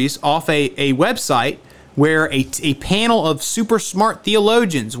series off a website, where a panel of super smart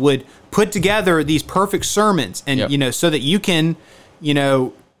theologians would put together these perfect sermons, and so that you can,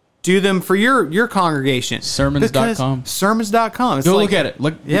 do them for your congregation. Sermons.com. Sermons.com. Go look at it.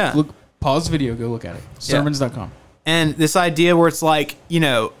 Look, pause the video. Go look at it. Sermons.com. And this idea where it's like,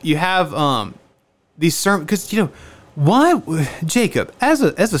 you have these sermons, because why, Jacob, as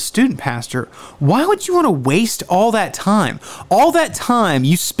a student pastor, why would you want to waste all that time? All that time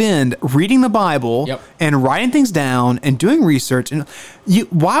you spend reading the Bible and writing things down and doing research, and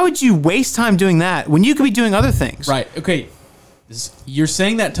why would you waste time doing that when you could be doing other things? Right. Okay. You're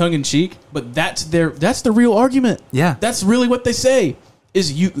saying that tongue in cheek, but that's the real argument. Yeah. That's really what they say.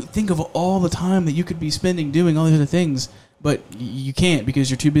 Is you think of all the time that you could be spending doing all these other things, but you can't because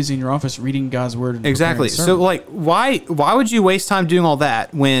you're too busy in your office reading God's word. And exactly. So, like, why would you waste time doing all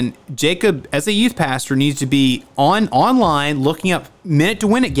that when Jacob, as a youth pastor, needs to be online looking up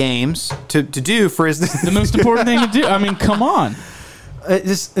minute-to-win-it games to do for his the most important thing to do? I mean, come on.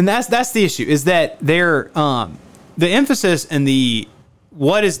 And that's the issue, is that they're the emphasis and the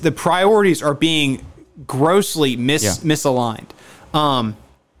priorities are being grossly misaligned.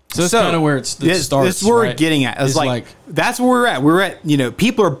 So that's kind of where it starts. That's where we're getting at. It's like that's where we're at. We're at,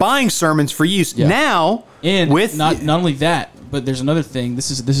 people are buying sermons for use now. And with not only that, but there's another thing.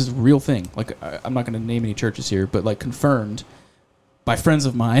 This is a real thing. Like, I'm not going to name any churches here, but like confirmed by friends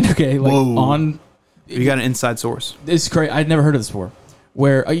of mine. Okay, like you got an inside source. It's crazy. I'd never heard of this before.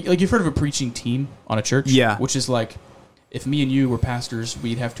 Where like you've heard of a preaching team on a church? Yeah. Which is like, if me and you were pastors,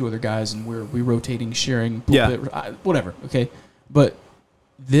 we'd have two other guys, and we rotating, sharing, pulpit, whatever. Okay, but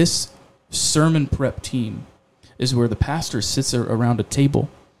this sermon prep team is where the pastor sits around a table,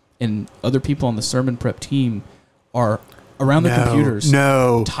 and other people on the sermon prep team are around the computers,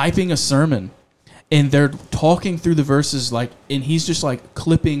 typing a sermon, and they're talking through the verses, and he's just like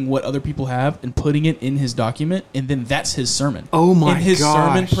clipping what other people have and putting it in his document, and then that's his sermon. Oh my gosh. And his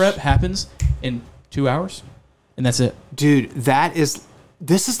sermon prep happens in 2 hours, and that's it. Dude,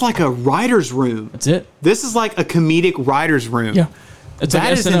 this is like a writer's room. That's it. This is like a comedic writer's room. Yeah. It's that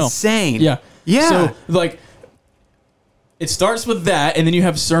like is SNL. Insane. Yeah. Yeah. So, like, it starts with that, and then you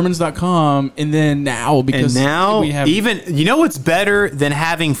have sermons.com, and then now, because we have... what's better than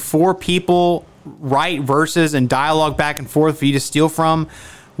having 4 people write verses and dialogue back and forth for you to steal from?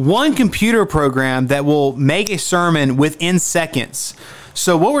 One computer program that will make a sermon within seconds.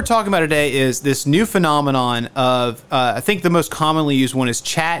 So what we're talking about today is this new phenomenon of, I think the most commonly used one is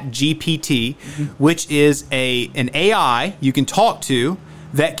ChatGPT, which is an AI you can talk to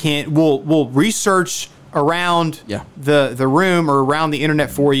that will research around the room or around the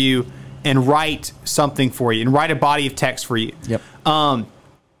internet for you and write something for you and write a body of text for you. Yep.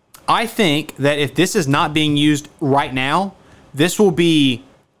 I think that if this is not being used right now, this will be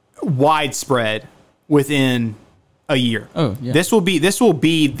widespread within a year. Oh, yeah. This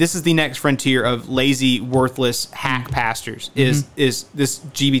is the next frontier of lazy, worthless hack pastors is this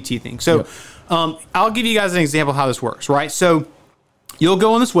GBT thing. So I'll give you guys an example of how this works, right? So you'll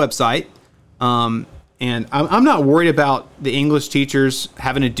go on this website, and I'm not worried about the English teachers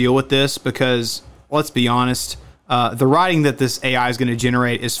having to deal with this because, let's be honest, the writing that this AI is going to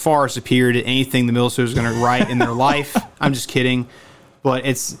generate is far superior to anything the middle school is going to write in their life. I'm just kidding. But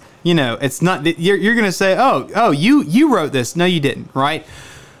it's not, you're going to say, oh, you wrote this. No, you didn't, right?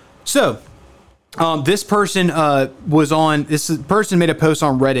 So this person this person made a post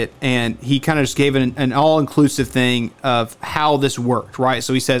on Reddit, and he kind of just gave it an all-inclusive thing of how this worked, right?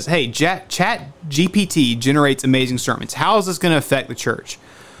 So he says, hey, ChatGPT generates amazing sermons. How is this going to affect the church?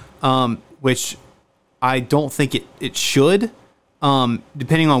 Which I don't think it should,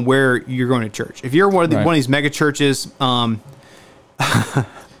 depending on where you're going to church. If you're one of these mega churches,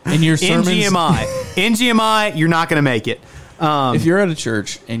 in your sermons, NGMI, you're not going to make it. If you're at a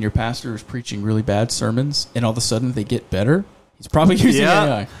church and your pastor is preaching really bad sermons and all of a sudden they get better, he's probably using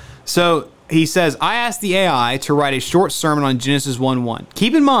AI. So he says, I asked the AI to write a short sermon on Genesis 1:1.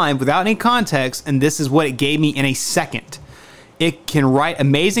 Keep in mind, without any context, and this is what it gave me in a second. It can write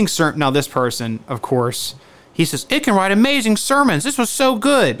amazing sermons. Now this person, of course, he says, it can write amazing sermons. This was so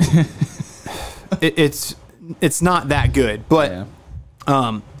good. It's not that good, but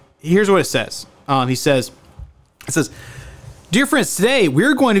here's what it says. It says, Dear friends, today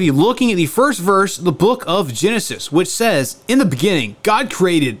we're going to be looking at the first verse of the book of Genesis, which says, "In the beginning, God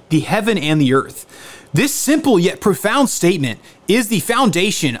created the heaven and the earth." This simple yet profound statement is the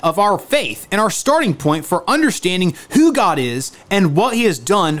foundation of our faith and our starting point for understanding who God is and what he has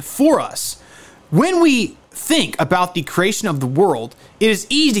done for us. When we think about the creation of the world, it is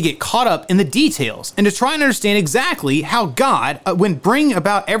easy to get caught up in the details and to try and understand exactly how God would bring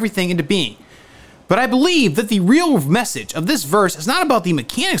about everything into being. But I believe that the real message of this verse is not about the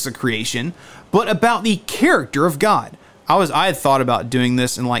mechanics of creation, but about the character of God. I had thought about doing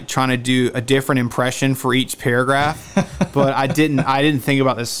this and like trying to do a different impression for each paragraph, but I didn't think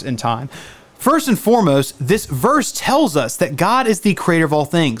about this in time. First and foremost, this verse tells us that God is the creator of all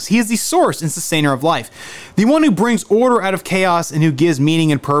things. He is the source and sustainer of life, the one who brings order out of chaos and who gives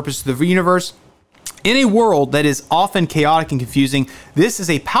meaning and purpose to the universe. In a world that is often chaotic and confusing, this is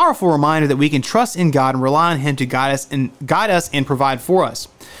a powerful reminder that we can trust in God and rely on him to guide us and provide for us.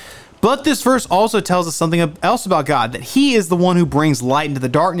 But this verse also tells us something else about God, that he is the one who brings light into the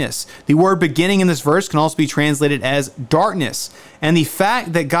darkness. The word beginning in this verse can also be translated as darkness. And the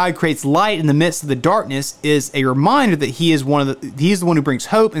fact that God creates light in the midst of the darkness is a reminder that he is the one who brings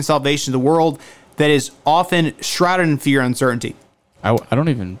hope and salvation to the world that is often shrouded in fear and uncertainty. I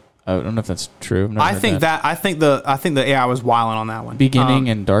don't know if that's true. I think the AI was wiling on that one. Beginning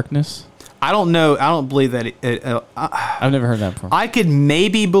and darkness. I don't know. I don't believe that. I've never heard that before. I could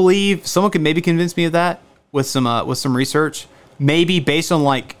maybe believe someone could maybe convince me of that with some research, maybe based on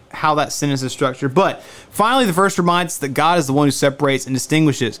like how that sentence is structured. But finally, the verse reminds us that God is the one who separates and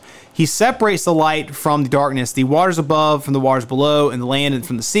distinguishes. He separates the light from the darkness, the waters above from the waters below, and the land and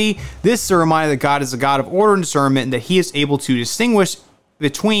from the sea. This is a reminder that God is a God of order and discernment, and that he is able to distinguish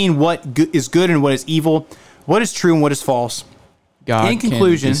between what is good and what is evil, what is true and what is false. God in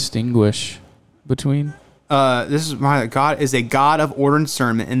conclusion, can distinguish between. This is my God is a God of order and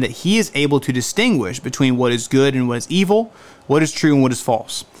discernment, and that he is able to distinguish between what is good and what is evil, what is true and what is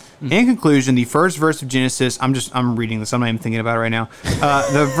false. Mm-hmm. In conclusion, the first verse of Genesis, I'm reading this, I'm not even thinking about it right now.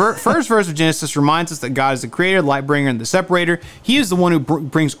 First verse of Genesis reminds us that God is the creator, the light bringer, and the separator. He is the one who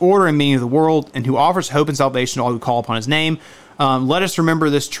brings order and meaning to the world, and who offers hope and salvation to all who call upon his name. Let us remember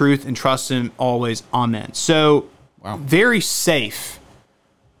this truth and trust him always. Amen. So, wow. Very safe.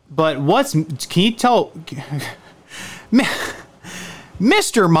 But can you tell,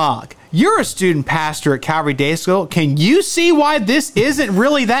 Mr. Mogg, you're a student pastor at Calvary Day School. Can you see why this isn't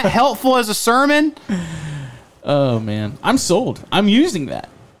really that helpful as a sermon? Oh man, I'm sold. I'm using that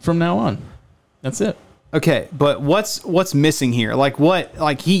from now on. That's it. Okay, but what's missing here? Like what?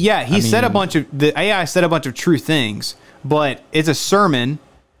 Like he said a bunch of, the AI said a bunch of true things, but it's a sermon,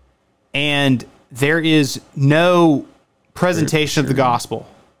 and there is no presentation of the gospel.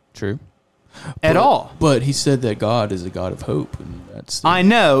 True. At all. But he said that God is a God of hope, and that's. I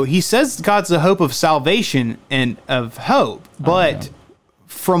know he says God's the hope of salvation and of hope, but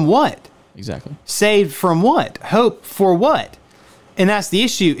from what? Exactly. Saved from what? Hope for what? And that's the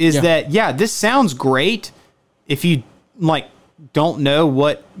issue. Is that this sounds great if you like don't know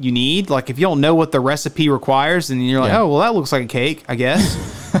what you need. Like if you don't know what the recipe requires, and you're like, oh well, that looks like a cake, I guess.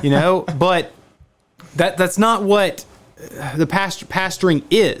 But that's not what the pastoring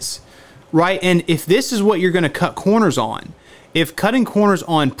is, right? And if this is what you're going to cut corners on, if cutting corners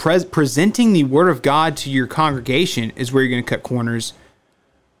on presenting the word of God to your congregation is where you're going to cut corners,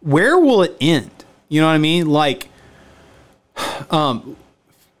 where will it end? You know what I mean? Like,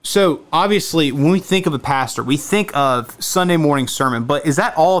 so obviously when we think of a pastor, we think of Sunday morning sermon, but is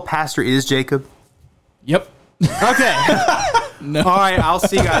that all a pastor is, Jacob? Yep. Okay. No. All right. I'll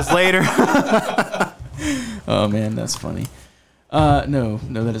see you guys later. Oh man, that's funny. No,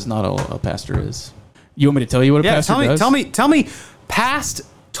 that is not all a pastor is. You want me to tell you what a pastor does? Tell me, past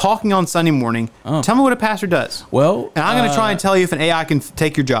talking on Sunday morning. Oh. Tell me what a pastor does. Well, and I'm going to try and tell you if an AI can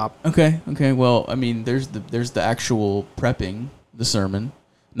take your job. Okay. Well, I mean, there's the actual prepping the sermon,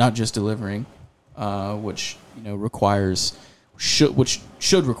 not just delivering, which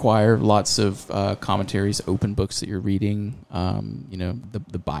should require lots of commentaries, open books that you're reading.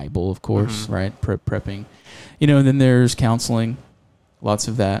 The Bible, of course, mm-hmm. right? Prepping, and then there's counseling, lots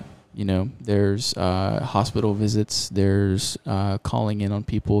of that. There's hospital visits. There's calling in on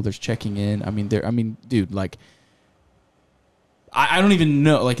people. There's checking in. Dude, like, I don't even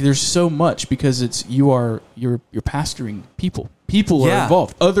know. Like, there's so much because you're pastoring people. People are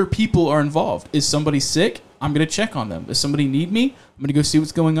involved. Other people are involved. Is somebody sick? I'm going to check on them. Does somebody need me? I'm going to go see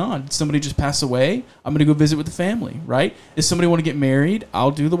what's going on. Did somebody just pass away? I'm going to go visit with the family, right? If somebody want to get married,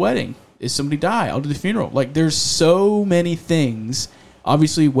 I'll do the wedding. If somebody die, I'll do the funeral. Like, there's so many things.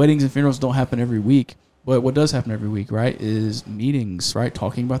 Obviously, weddings and funerals don't happen every week, But what does happen every week, right, is meetings, right?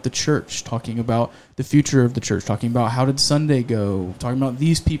 Talking about the church, talking about the future of the church, talking about how did Sunday go, talking about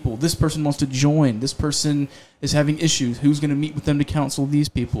these people. This person wants to join. This person is having issues. Who's going to meet with them to counsel these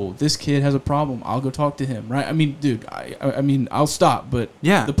people? This kid has a problem. I'll go talk to him, right? I mean, dude, I mean, I'll stop, but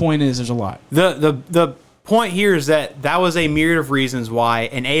the point is there's a lot. The point here is that was a myriad of reasons why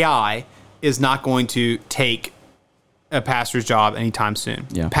an AI is not going to take a pastor's job anytime soon.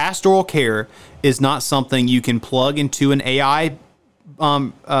 Yeah. Pastoral care is not something you can plug into an AI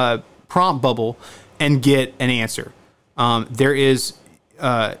prompt bubble and get an answer. There is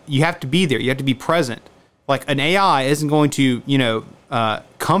you have to be there. You have to be present. Like an AI isn't going to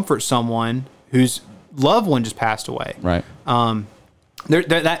comfort someone whose loved one just passed away. Right.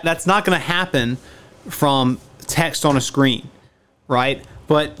 That's not going to happen from text on a screen, right?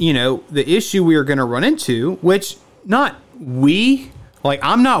 But the issue we are going to run into, which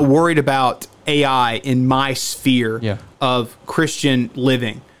I'm not worried about AI in my sphere of Christian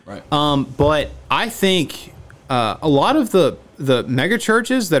living. Right. But I think a lot of the mega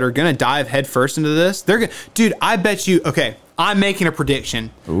churches that are going to dive headfirst into this, dude, I bet you, okay, I'm making a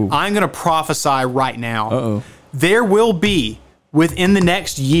prediction. Ooh. I'm going to prophesy right now. Uh-oh. There will be, within the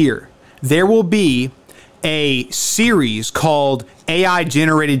next year, there will be a series called AI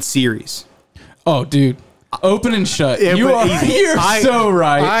Generated Series. Oh, dude. Open and shut. You're so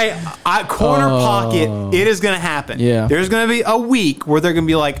right. Corner pocket, it is going to happen. Yeah. There's going to be a week where they're going to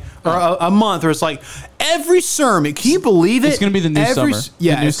be like, or a month where it's like, every sermon, can you believe it? It's going to be the new summer.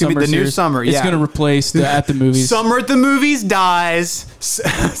 Yeah, it's going to be the new summer. It's going to replace the At the Movies. Summer at the Movies dies.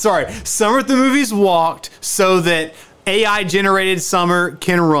 Sorry. Summer at the Movies walked so that AI generated summer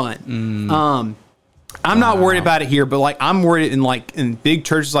can run. I'm not worried about it here, but like I'm worried in big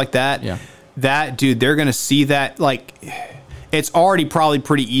churches like that. Yeah. That dude, they're gonna see that it's already probably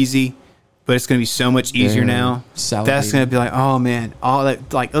pretty easy, but it's gonna be so much easier now. That's gonna be like, oh man, all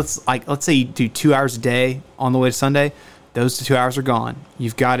that let's say you do 2 hours a day on the way to Sunday. Those 2 hours are gone.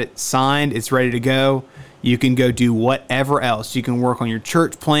 You've got it signed. It's ready to go. You can go do whatever else. You can work on your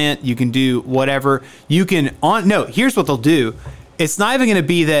church plant. You can do whatever. You can here's what they'll do. It's not even gonna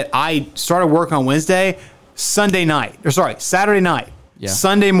be that I started work on Wednesday, Saturday night,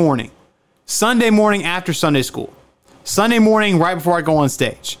 Sunday morning after Sunday school, Sunday morning right before I go on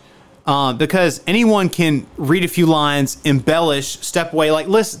stage, because anyone can read a few lines, embellish, step away. Like,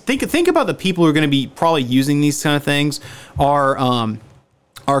 listen, think about the people who are going to be probably using these kind of things. Are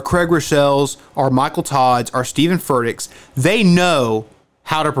Craig Rochelle's, are Michael Todd's, are Stephen Furtick's. They know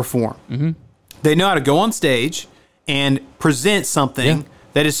how to perform. Mm-hmm. They know how to go on stage and present something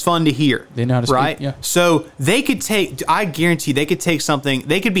that is fun to hear. They know how to speak, right? yeah. So they could I guarantee they could take something,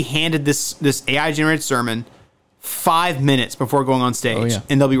 they could be handed this AI generated sermon 5 minutes before going on stage,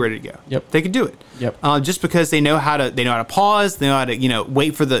 and they'll be ready to go. Yep. They could do it. Yep. Just because they know how to pause, they know how to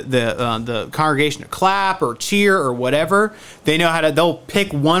wait for the congregation to clap or cheer or whatever. They know how to. They'll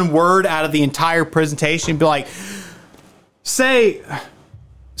pick one word out of the entire presentation and be like, say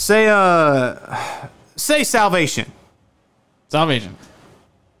salvation. Salvation.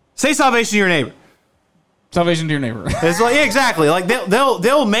 Say salvation to your neighbor. Salvation to your neighbor. It's like, yeah, exactly. Like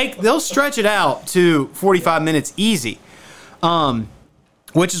they'll stretch it out to 45 minutes easy,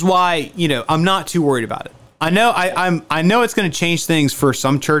 which is why I'm not too worried about it. I know it's going to change things for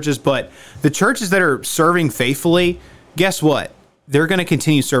some churches, but the churches that are serving faithfully, guess what? They're going to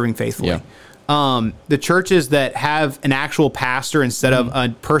continue serving faithfully. Yeah. The churches that have an actual pastor instead of a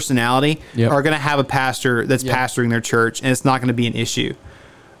personality are going to have a pastor that's pastoring their church, and it's not going to be an issue.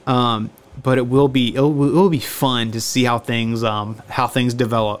 But it will be fun to see how things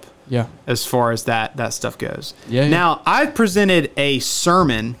develop. Yeah. As far as that stuff goes. Yeah. Now I've presented a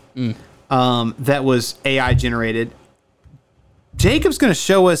sermon that was AI generated. Jacob's going to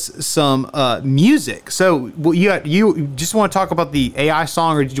show us some music. So you just want to talk about the AI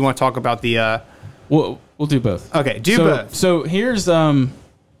song, or did you want to talk about the? We'll do both. Okay, both. So here's the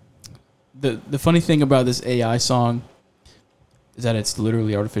funny thing about this AI song is that it's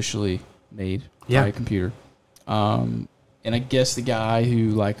literally artificially made by a computer. And I guess the guy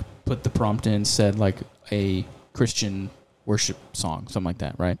who put the prompt in said a Christian worship song, something like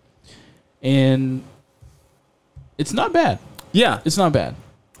that, right? And it's not bad. Yeah. It's not bad.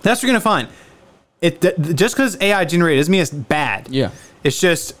 That's what you're going to find. Just because AI generated doesn't mean it's bad. Yeah. It's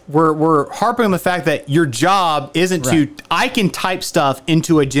just we're harping on the fact that your job isn't I can type stuff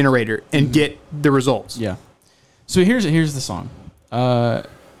into a generator and get the results. Yeah. So here's the song.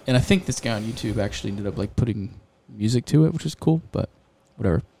 And I think this guy on YouTube actually ended up putting music to it, which is cool, but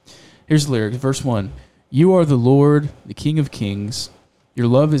whatever. Here's the lyrics. Verse 1. You are the Lord, the King of Kings. Your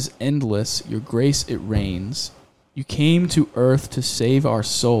love is endless. Your grace, it reigns. You came to earth to save our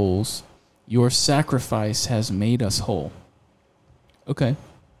souls. Your sacrifice has made us whole. Okay.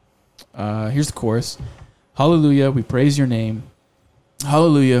 Here's the chorus. Hallelujah, we praise your name.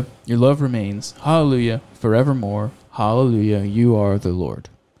 Hallelujah, your love remains. Hallelujah, forevermore. Hallelujah, you are the Lord.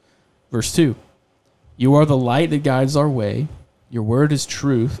 Verse 2. You are the light that guides our way. Your word is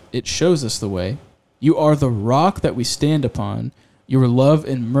truth. It shows us the way. You are the rock that we stand upon. Your love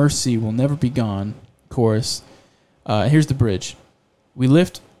and mercy will never be gone. Chorus. Here's the bridge. We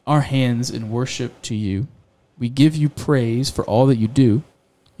lift our hands in worship to you. We give you praise for all that you do.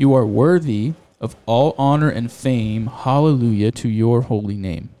 You are worthy of all honor and fame. Hallelujah to your holy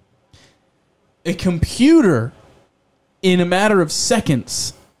name. A computer, in a matter of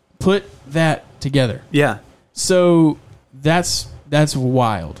seconds, put that together. Yeah. So that's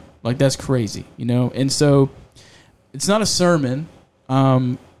wild. Like, that's crazy, you know? And so it's not a sermon,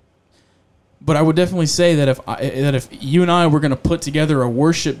 but I would definitely say that if you and I were going to put together a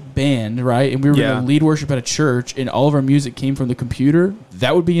worship band, right, and we were going to lead worship at a church, and all of our music came from the computer,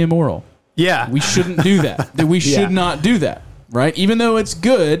 that would be immoral. Yeah. We shouldn't do that. That we should not do that, right? Even though it's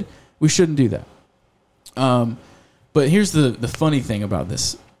good, we shouldn't do that. But here's the funny thing about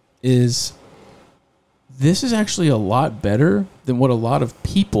this is actually a lot better than what a lot of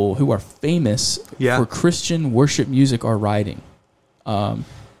people who are famous for Christian worship music are writing.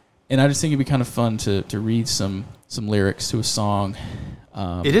 And I just think it'd be kind of fun to read some lyrics to a song.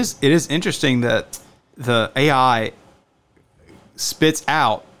 It is interesting that the AI spits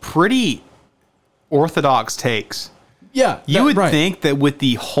out pretty orthodox takes. Yeah. You would think that with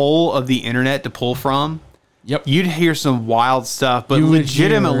the whole of the internet to pull from, you'd hear some wild stuff, but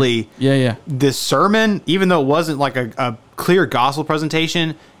legitimately, this sermon, even though it wasn't like a clear gospel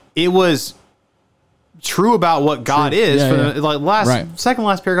presentation, it was true about what God is. Second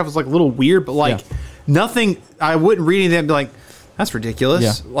last paragraph was like a little weird, but like nothing. I wouldn't read anything and be like, that's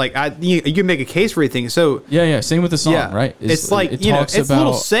ridiculous. Yeah. Like you can make a case for anything. So same with the song, right? It's like it's a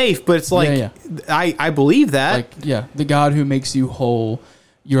little safe, but it's like I believe that. Like the God who makes you whole.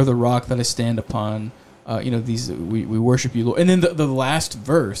 You're the rock that I stand upon. We worship you, Lord. And then the last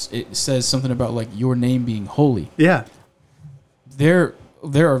verse, it says something about like your name being holy. Yeah. There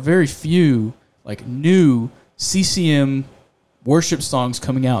are very few like new CCM worship songs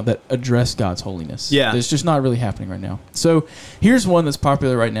coming out that address God's holiness. Yeah. It's just not really happening right now. So here's one that's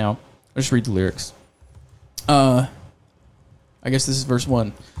popular right now. I'll just read the lyrics. I guess this is verse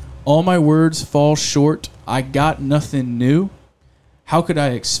 1. All my words fall short. I got nothing new. How could I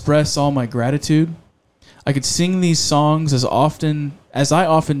express all my gratitude? I could sing these songs as I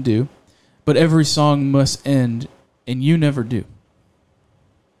often do, but every song must end, and you never do.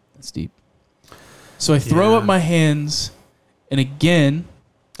 That's deep. So I throw up my hands and again,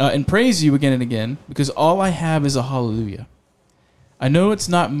 and praise you again and again, because all I have is a hallelujah. I know it's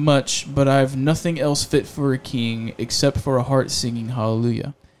not much, but I've nothing else fit for a king except for a heart singing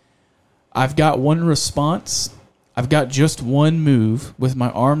hallelujah. I've got one response. I've got just one move. With my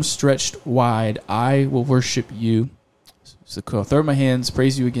arms stretched wide, I will worship you. So I'll throw up my hands,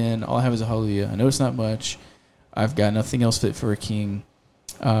 praise you again. All I have is a hallelujah. I know it's not much. I've got nothing else fit for a king.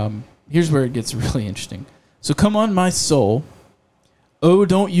 Here's where it gets really interesting. So come on, my soul. Oh,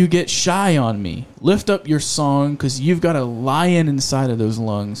 don't you get shy on me. Lift up your song, because you've got a lion inside of those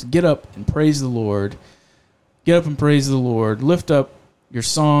lungs. Get up and praise the Lord. Get up and praise the Lord. Lift up your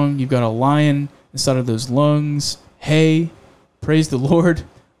song. You've got a lion inside of those lungs. Hey, praise the Lord.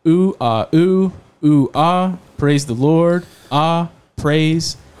 Ooh, ah, praise the Lord. Ah,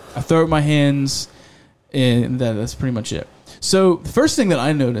 praise. I throw up my hands, and that's pretty much it. So the first thing that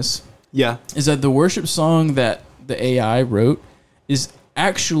I notice is that the worship song that the AI wrote is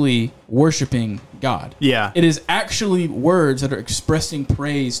actually worshiping God. Yeah. It is actually words that are expressing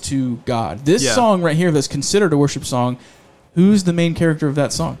praise to God. This song right here that's considered a worship song, who's the main character of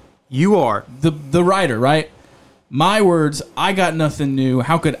that song? You are. The writer, right? My words, I got nothing new.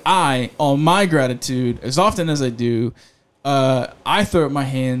 How could I, all my gratitude, as often as I do, I throw up my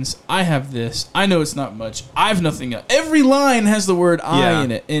hands. I have this. I know it's not much. I've nothing else. Every line has the word I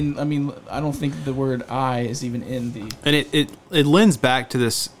in it. And I mean, I don't think the word I is even in the... And it lends back to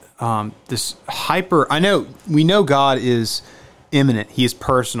this this hyper... we know God is immanent. He is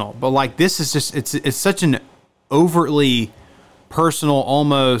personal. But like this is just... It's such an overtly personal,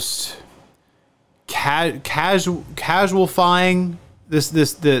 almost casualifying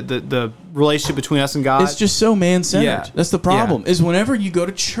the relationship between us and God. It's just so man-centered. Yeah. That's the problem. Is whenever you go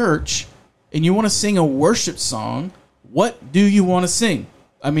to church and you want to sing a worship song, what do you want to sing?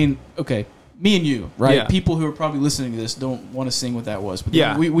 I mean, okay, me and you, right? Yeah. People who are probably listening to this don't want to sing what that was. But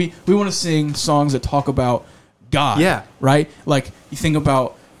Yeah. we want to sing songs that talk about God. Yeah. Right? Like, you think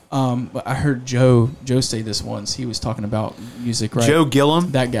about, I heard Joe say this once. He was talking about music, right? Joe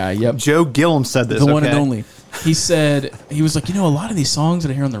Gillum. That guy, yep. Joe Gillum said this. The one and only. He said, he was like, a lot of these songs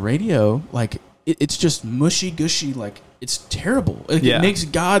that I hear on the radio, like, it's just mushy gushy, like, it's terrible. Like, Yeah. It makes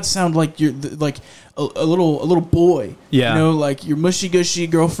God sound like you're like a little boy. Yeah. Like your mushy gushy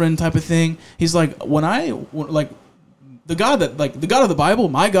girlfriend type of thing. He's like, like the God of the Bible,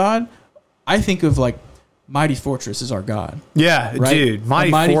 my God, I think of like Mighty Fortress is our God. Yeah, right? dude.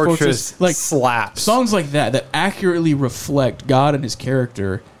 Mighty Fortress like slaps. Songs like that accurately reflect God and his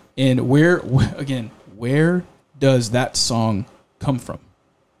character. And where does that song come from?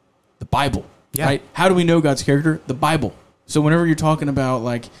 The Bible. Yeah. Right? How do we know God's character? The Bible. So whenever you're talking about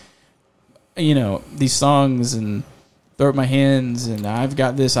like, these songs and throw up my hands and I've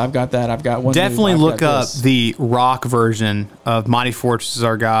got this, I've got that, I've got one. Definitely look up the rock version of Mighty Fortress is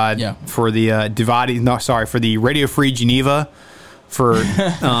Our God. Yeah. For the for the Radio Free Geneva, for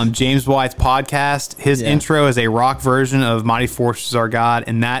James White's podcast. His intro is a rock version of Mighty Fortress is Our God,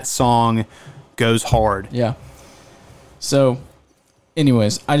 and that song goes hard. Yeah. So,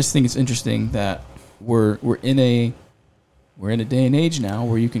 anyways, I just think it's interesting that we're in a day and age now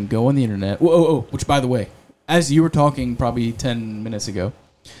where you can go on the internet. Which, by the way, as you were talking probably 10 minutes ago,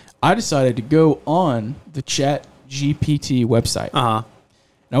 I decided to go on the ChatGPT website. Uh-huh.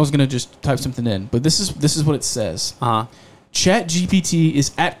 And I was gonna just type something in, but this is what it says. Uh-huh. ChatGPT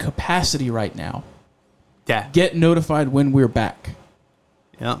is at capacity right now. Yeah. Get notified when we're back.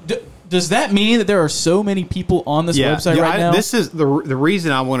 Yeah. Does that mean that there are so many people on this website right now? This is the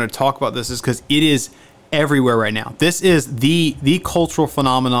reason I want to talk about this is because it is everywhere right now. This is the cultural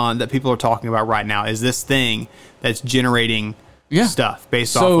phenomenon that people are talking about right now. Is this thing that's generating stuff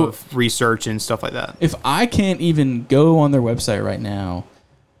based off of research and stuff like that. If I can't even go on their website right now,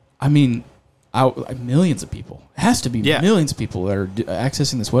 I mean, millions of people. It has to be millions of people that are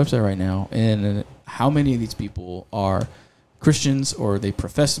accessing this website right now. And how many of these people are Christians, or they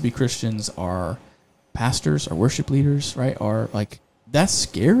profess to be Christians, are pastors, are worship leaders, right? Are like, that's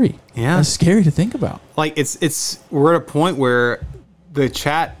scary. Yeah. That's scary to think about. Like we're at a point where the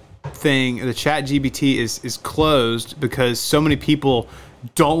chat GBT is closed because so many people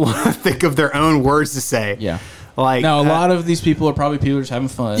don't want to think of their own words to say. Yeah. Like now, a lot of these people are probably just having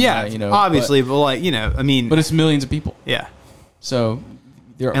fun. Yeah, obviously, but like, I mean, but it's millions of people. Yeah. So,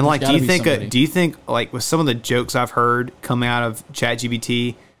 and like, do you think like with some of the jokes I've heard coming out of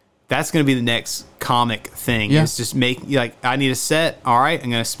ChatGPT, that's going to be the next comic thing? Yeah. It's just I need a set. All right, I'm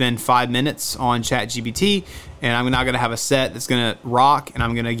going to spend 5 minutes on ChatGPT, and I'm not going to have a set that's going to rock, and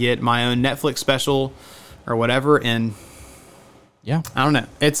I'm going to get my own Netflix special or whatever. And yeah, I don't know.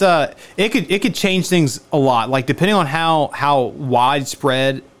 It's it could change things a lot. Like, depending on how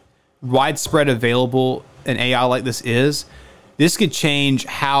widespread available an AI like this is, this could change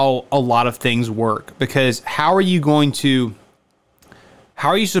how a lot of things work. Because how are you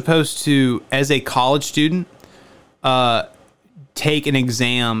supposed to, as a college student, take an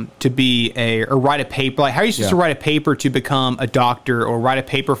exam to be or write a paper? Like, how are you supposed to write a paper to become a doctor, or write a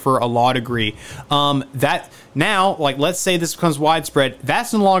paper for a law degree? That now, like, let's say this becomes widespread,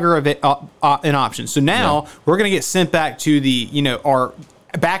 that's no longer an option. So now we're going to get sent back to our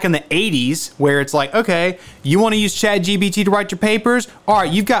back in the 80s, where it's like, okay, you want to use ChatGPT to write your papers? All right,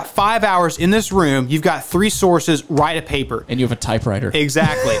 you've got 5 hours in this room. You've got 3 sources. Write a paper. And you have a typewriter.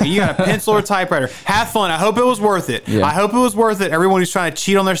 Exactly. You got a pencil or a typewriter. Have fun. I hope it was worth it. Yeah. I hope it was worth it. Everyone who's trying to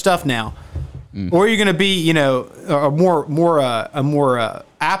cheat on their stuff now. Or you're going to be, a more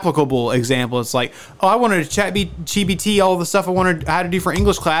applicable example. It's like, I wanted to ChatGPT all the stuff I had to do for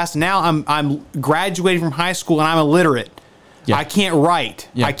English class. Now I'm graduating from high school and I'm illiterate. Yeah. I can't write.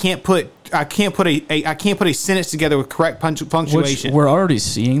 Yeah. I can't put a sentence together with correct punctuation. Which we're already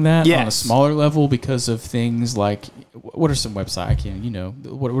seeing that on a smaller level because of things like, what are some websites?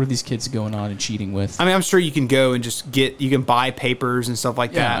 What are these kids going on and cheating with? I mean, I'm sure you can go and just you can buy papers and stuff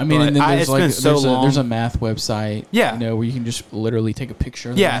like that. I mean, and then there's a math website. Yeah. Where you can just literally take a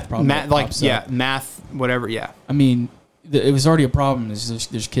picture of the math problem. Math, whatever. Yeah. I mean, it was already a problem.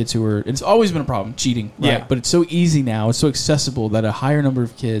 There's kids who are. It's always been a problem, cheating. Right? Yeah. But it's so easy now. It's so accessible that a higher number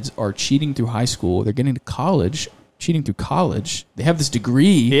of kids are cheating through high school. They're getting to college, cheating through college. They have this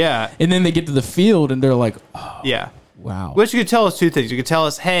degree. Yeah. And then they get to the field and they're like, oh. Yeah. Wow. Which you could tell us two things. You could tell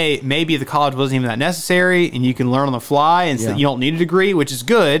us, hey, maybe the college wasn't even that necessary, and you can learn on the fly, and you don't need a degree, which is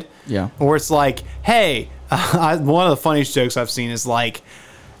good. Yeah. Or it's like, hey, one of the funniest jokes I've seen is like,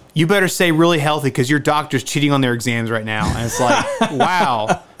 you better stay really healthy because your doctor's cheating on their exams right now. And it's like,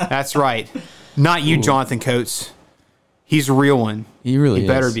 wow, that's right. Not you, Jonathan Coates. He's a real one. He really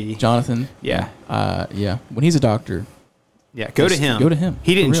better is. be. Jonathan. Yeah. Yeah. When he's a doctor. Yeah, go to him. Go to him.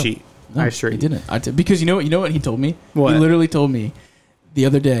 He didn't For real. cheat. No, I assure you. He didn't. Because you know what he told me? What? He literally told me the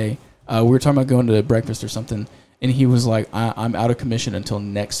other day, we were talking about going to breakfast or something, and he was like, I'm out of commission until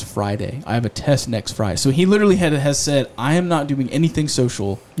next Friday. I have a test next Friday. So he literally has said, I am not doing anything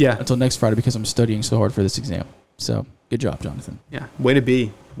social until next Friday because I'm studying so hard for this exam. So good job, Jonathan. Yeah, way to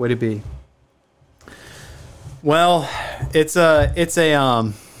be. Way to be. Well, it's a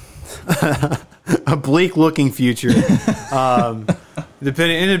a bleak looking future.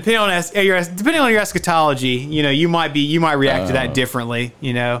 Depending on your eschatology, you might react to that differently.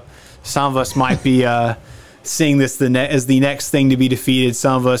 Some of us might be seeing this as the next thing to be defeated.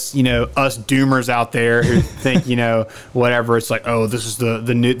 Some of us, us doomers out there who think, whatever. It's like, oh, this is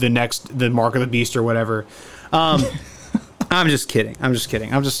the mark of the beast or whatever. I'm just kidding. We like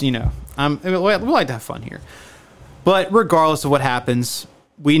to have fun here. But regardless of what happens,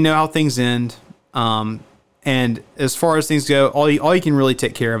 we know how things end. And as far as things go, all you can really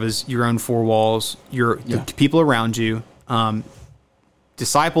take care of is your own four walls, the people around you.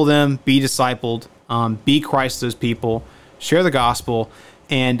 Disciple them, be discipled, be Christ to those people, share the gospel,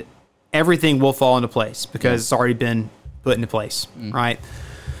 and everything will fall into place because it's already been put into place, right?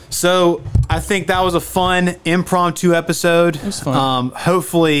 So I think that was a fun impromptu episode. It was fun.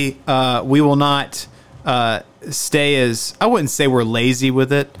 Hopefully we will not stay as, I wouldn't say we're lazy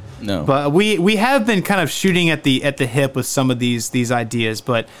with it. No. But we have been kind of shooting at the hip with some of these ideas,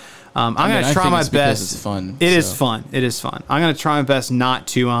 but I'm going to try my best. It's fun. It is fun. I'm going to try my best not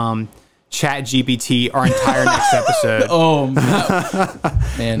to chat GPT our entire next episode. Oh,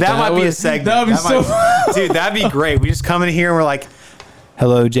 man. That might be a segment. That would be so fun. Dude, that'd be great. We just come in here and we're like,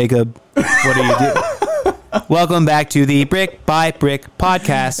 hello, Jacob. What do you do? Welcome back to the Brick by Brick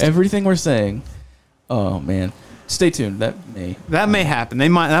podcast. Everything we're saying. Oh, man. Stay tuned. That may happen. That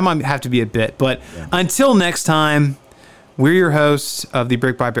might have to be a bit. But until next time, we're your hosts of the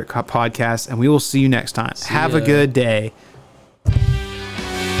Brick by Brick podcast, and we will see you next time. Have a good day.